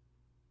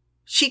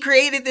she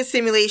created the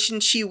simulation.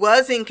 She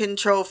was in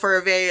control for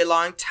a very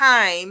long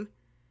time.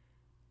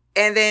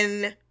 And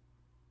then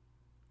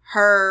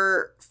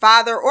her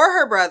father or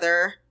her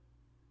brother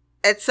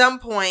at some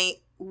point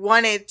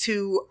wanted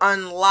to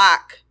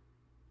unlock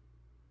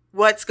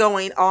what's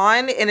going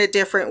on in a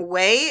different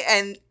way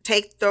and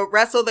take the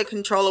rest of the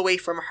control away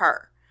from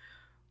her.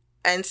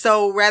 And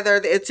so whether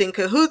it's in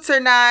cahoots or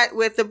not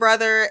with the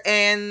brother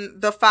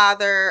and the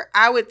father,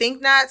 I would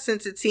think not,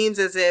 since it seems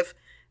as if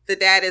the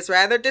dad is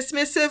rather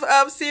dismissive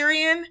of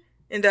Sirian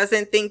and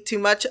doesn't think too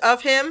much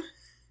of him.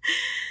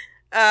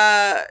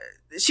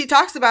 She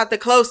talks about the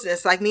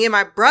closeness, like me and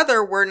my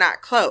brother were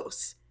not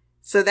close.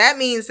 So that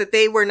means that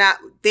they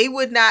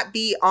would not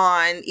be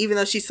on, even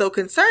though she's so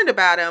concerned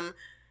about him,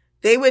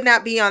 they would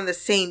not be on the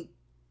same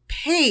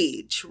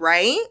page,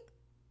 right?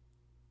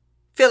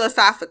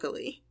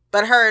 Philosophically.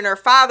 But her and her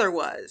father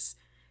was.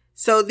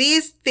 So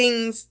these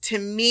things to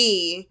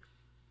me,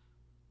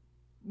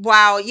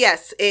 while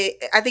yes,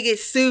 I think it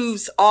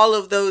soothes all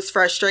of those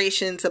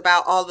frustrations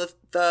about all the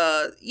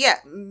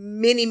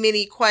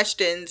many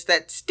questions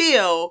that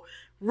still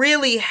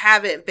really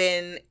haven't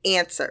been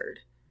answered.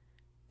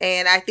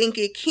 And I think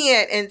it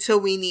can't until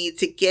we need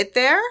to get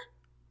there.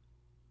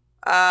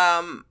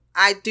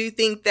 I do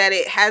think that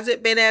it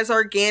hasn't been as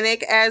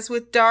organic as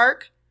with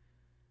Dark,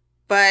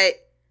 but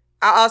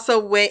I also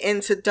went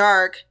into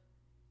Dark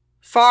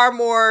far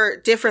more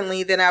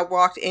differently than I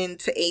walked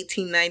into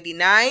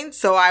 1899.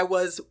 So I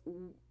was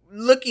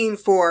looking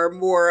for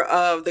more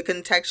of the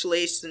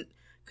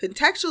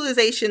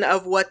contextualization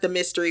of what the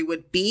mystery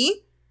would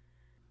be.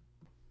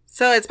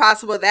 So it's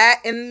possible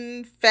that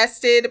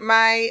infested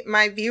my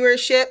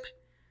viewership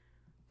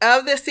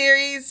of the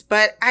series,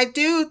 but I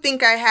do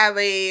think I have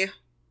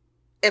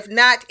if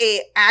not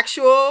a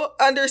actual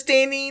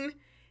understanding,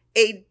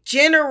 a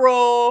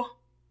general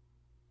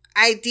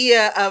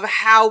idea of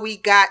how we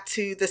got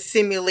to the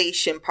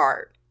simulation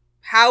part,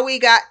 how we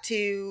got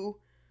to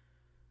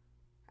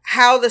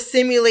how the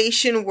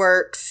simulation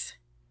works,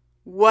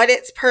 what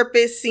its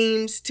purpose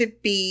seems to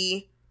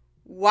be,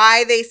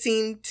 why they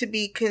seem to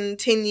be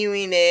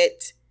continuing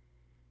it.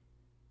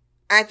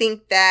 I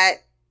think that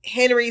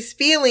Henry's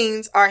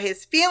feelings are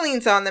his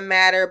feelings on the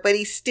matter, but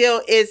he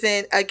still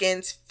isn't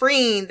against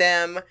freeing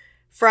them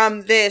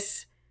from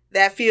this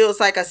that feels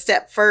like a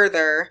step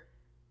further.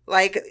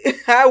 Like,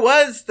 I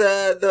was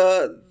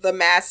the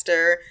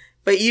master,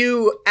 but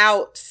you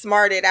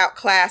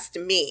outclassed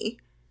me.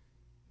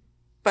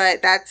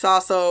 But that's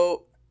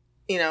also,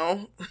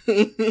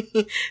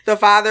 the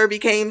father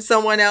became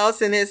someone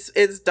else and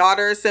his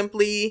daughter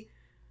simply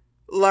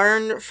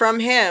learned from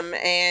him.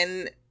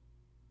 And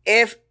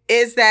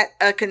is that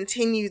a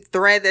continued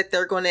thread that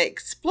they're going to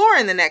explore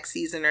in the next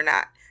season or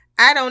not?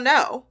 I don't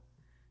know.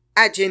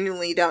 I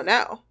genuinely don't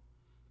know.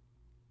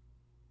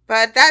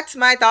 But that's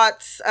my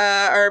thoughts,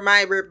 or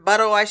my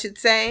rebuttal, I should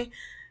say.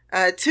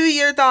 To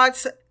your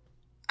thoughts,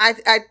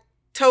 I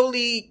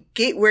totally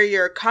get where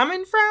you're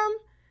coming from,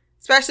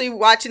 especially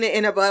watching it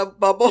in a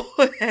bubble,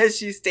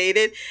 as you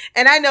stated.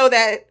 And I know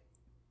that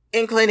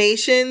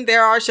inclination,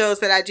 there are shows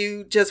that I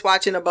do just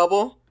watch in a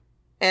bubble,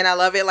 and I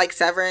love it, like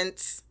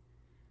Severance,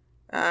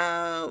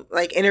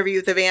 like Interview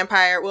with the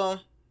Vampire.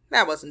 Well,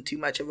 that wasn't too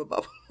much of a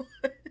bubble.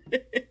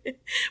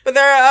 But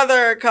there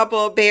are a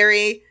couple,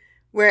 Barry,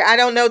 where I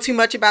don't know too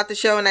much about the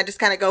show and I just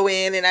kind of go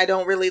in and I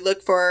don't really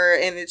look for,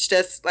 and it's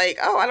just like,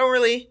 oh, I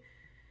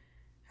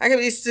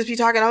could just be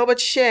talking a whole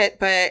bunch of shit,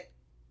 but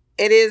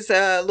it is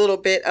a little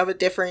bit of a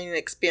different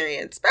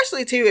experience,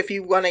 especially too if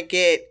you want to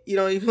get,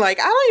 like,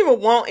 I don't even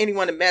want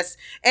anyone to mess.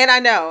 And I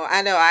know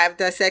I've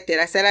dissected.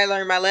 I said I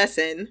learned my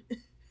lesson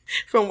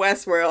from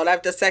Westworld.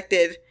 I've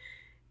dissected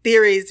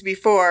theories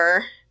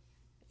before,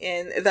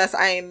 and thus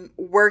I'm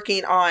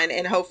working on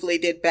and hopefully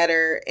did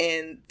better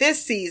in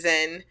this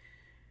season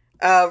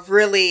of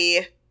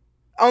really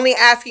only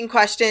asking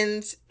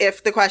questions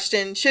if the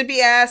question should be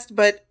asked,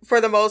 but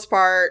for the most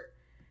part,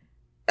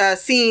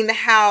 seeing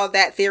how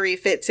that theory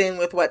fits in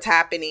with what's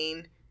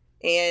happening.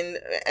 And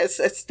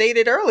as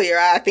stated earlier,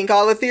 I think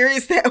all the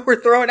theories that were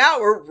thrown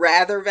out were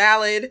rather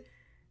valid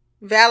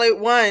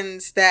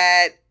ones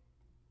that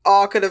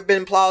all could have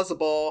been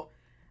plausible.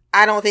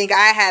 I don't think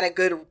I had a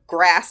good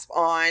grasp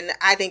on.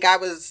 I think I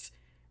was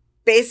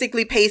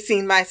basically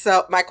pacing my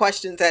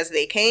questions as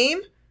they came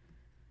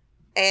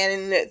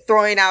and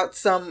throwing out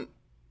some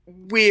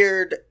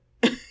weird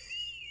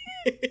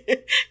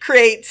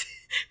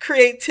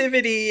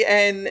creativity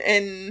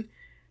and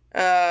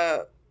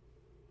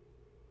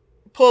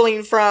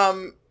pulling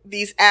from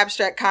these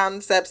abstract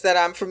concepts that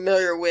I'm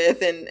familiar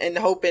with and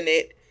hoping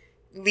it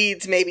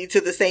leads maybe to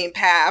the same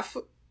path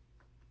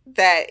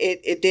that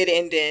it did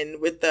end in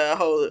with the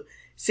whole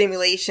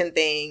simulation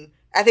thing.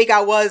 I think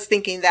I was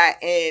thinking that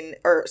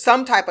or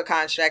some type of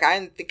construct. I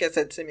didn't think I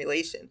said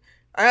simulation.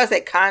 I know I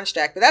said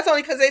construct, but that's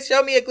only because they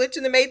showed me a glitch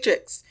in the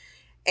Matrix.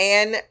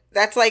 And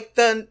that's like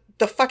the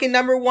fucking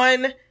number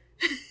one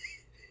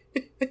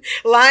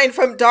line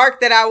from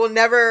Dark that I will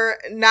never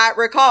not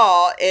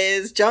recall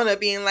is Jonah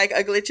being like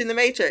a glitch in the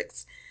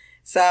Matrix.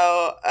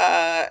 So,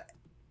 I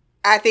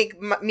think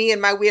me and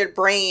my weird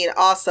brain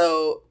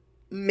also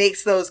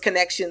makes those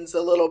connections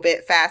a little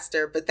bit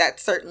faster, but that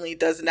certainly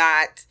does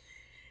not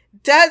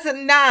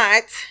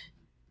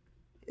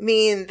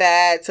mean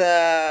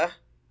that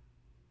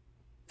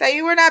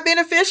you were not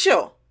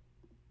beneficial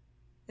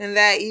and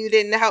that you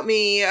didn't help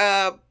me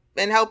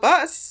and help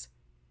us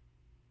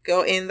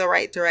go in the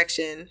right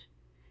direction.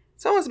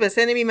 Someone's been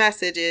sending me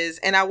messages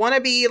and I want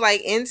to be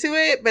like into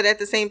it, but at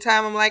the same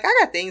time I'm like, I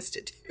got things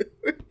to do.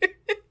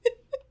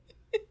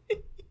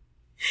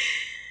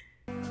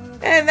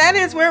 And that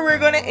is where we're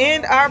going to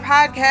end our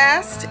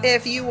podcast.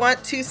 If you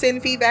want to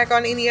send feedback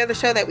on any other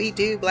show that we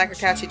do,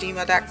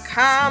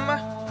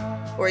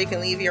 blackercouch@gmail.com, or you can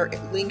leave your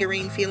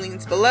lingering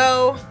feelings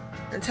below.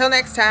 Until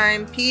next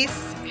time,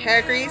 peace,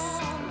 hair grease,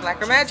 and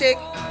blacker magic.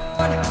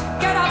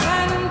 Get up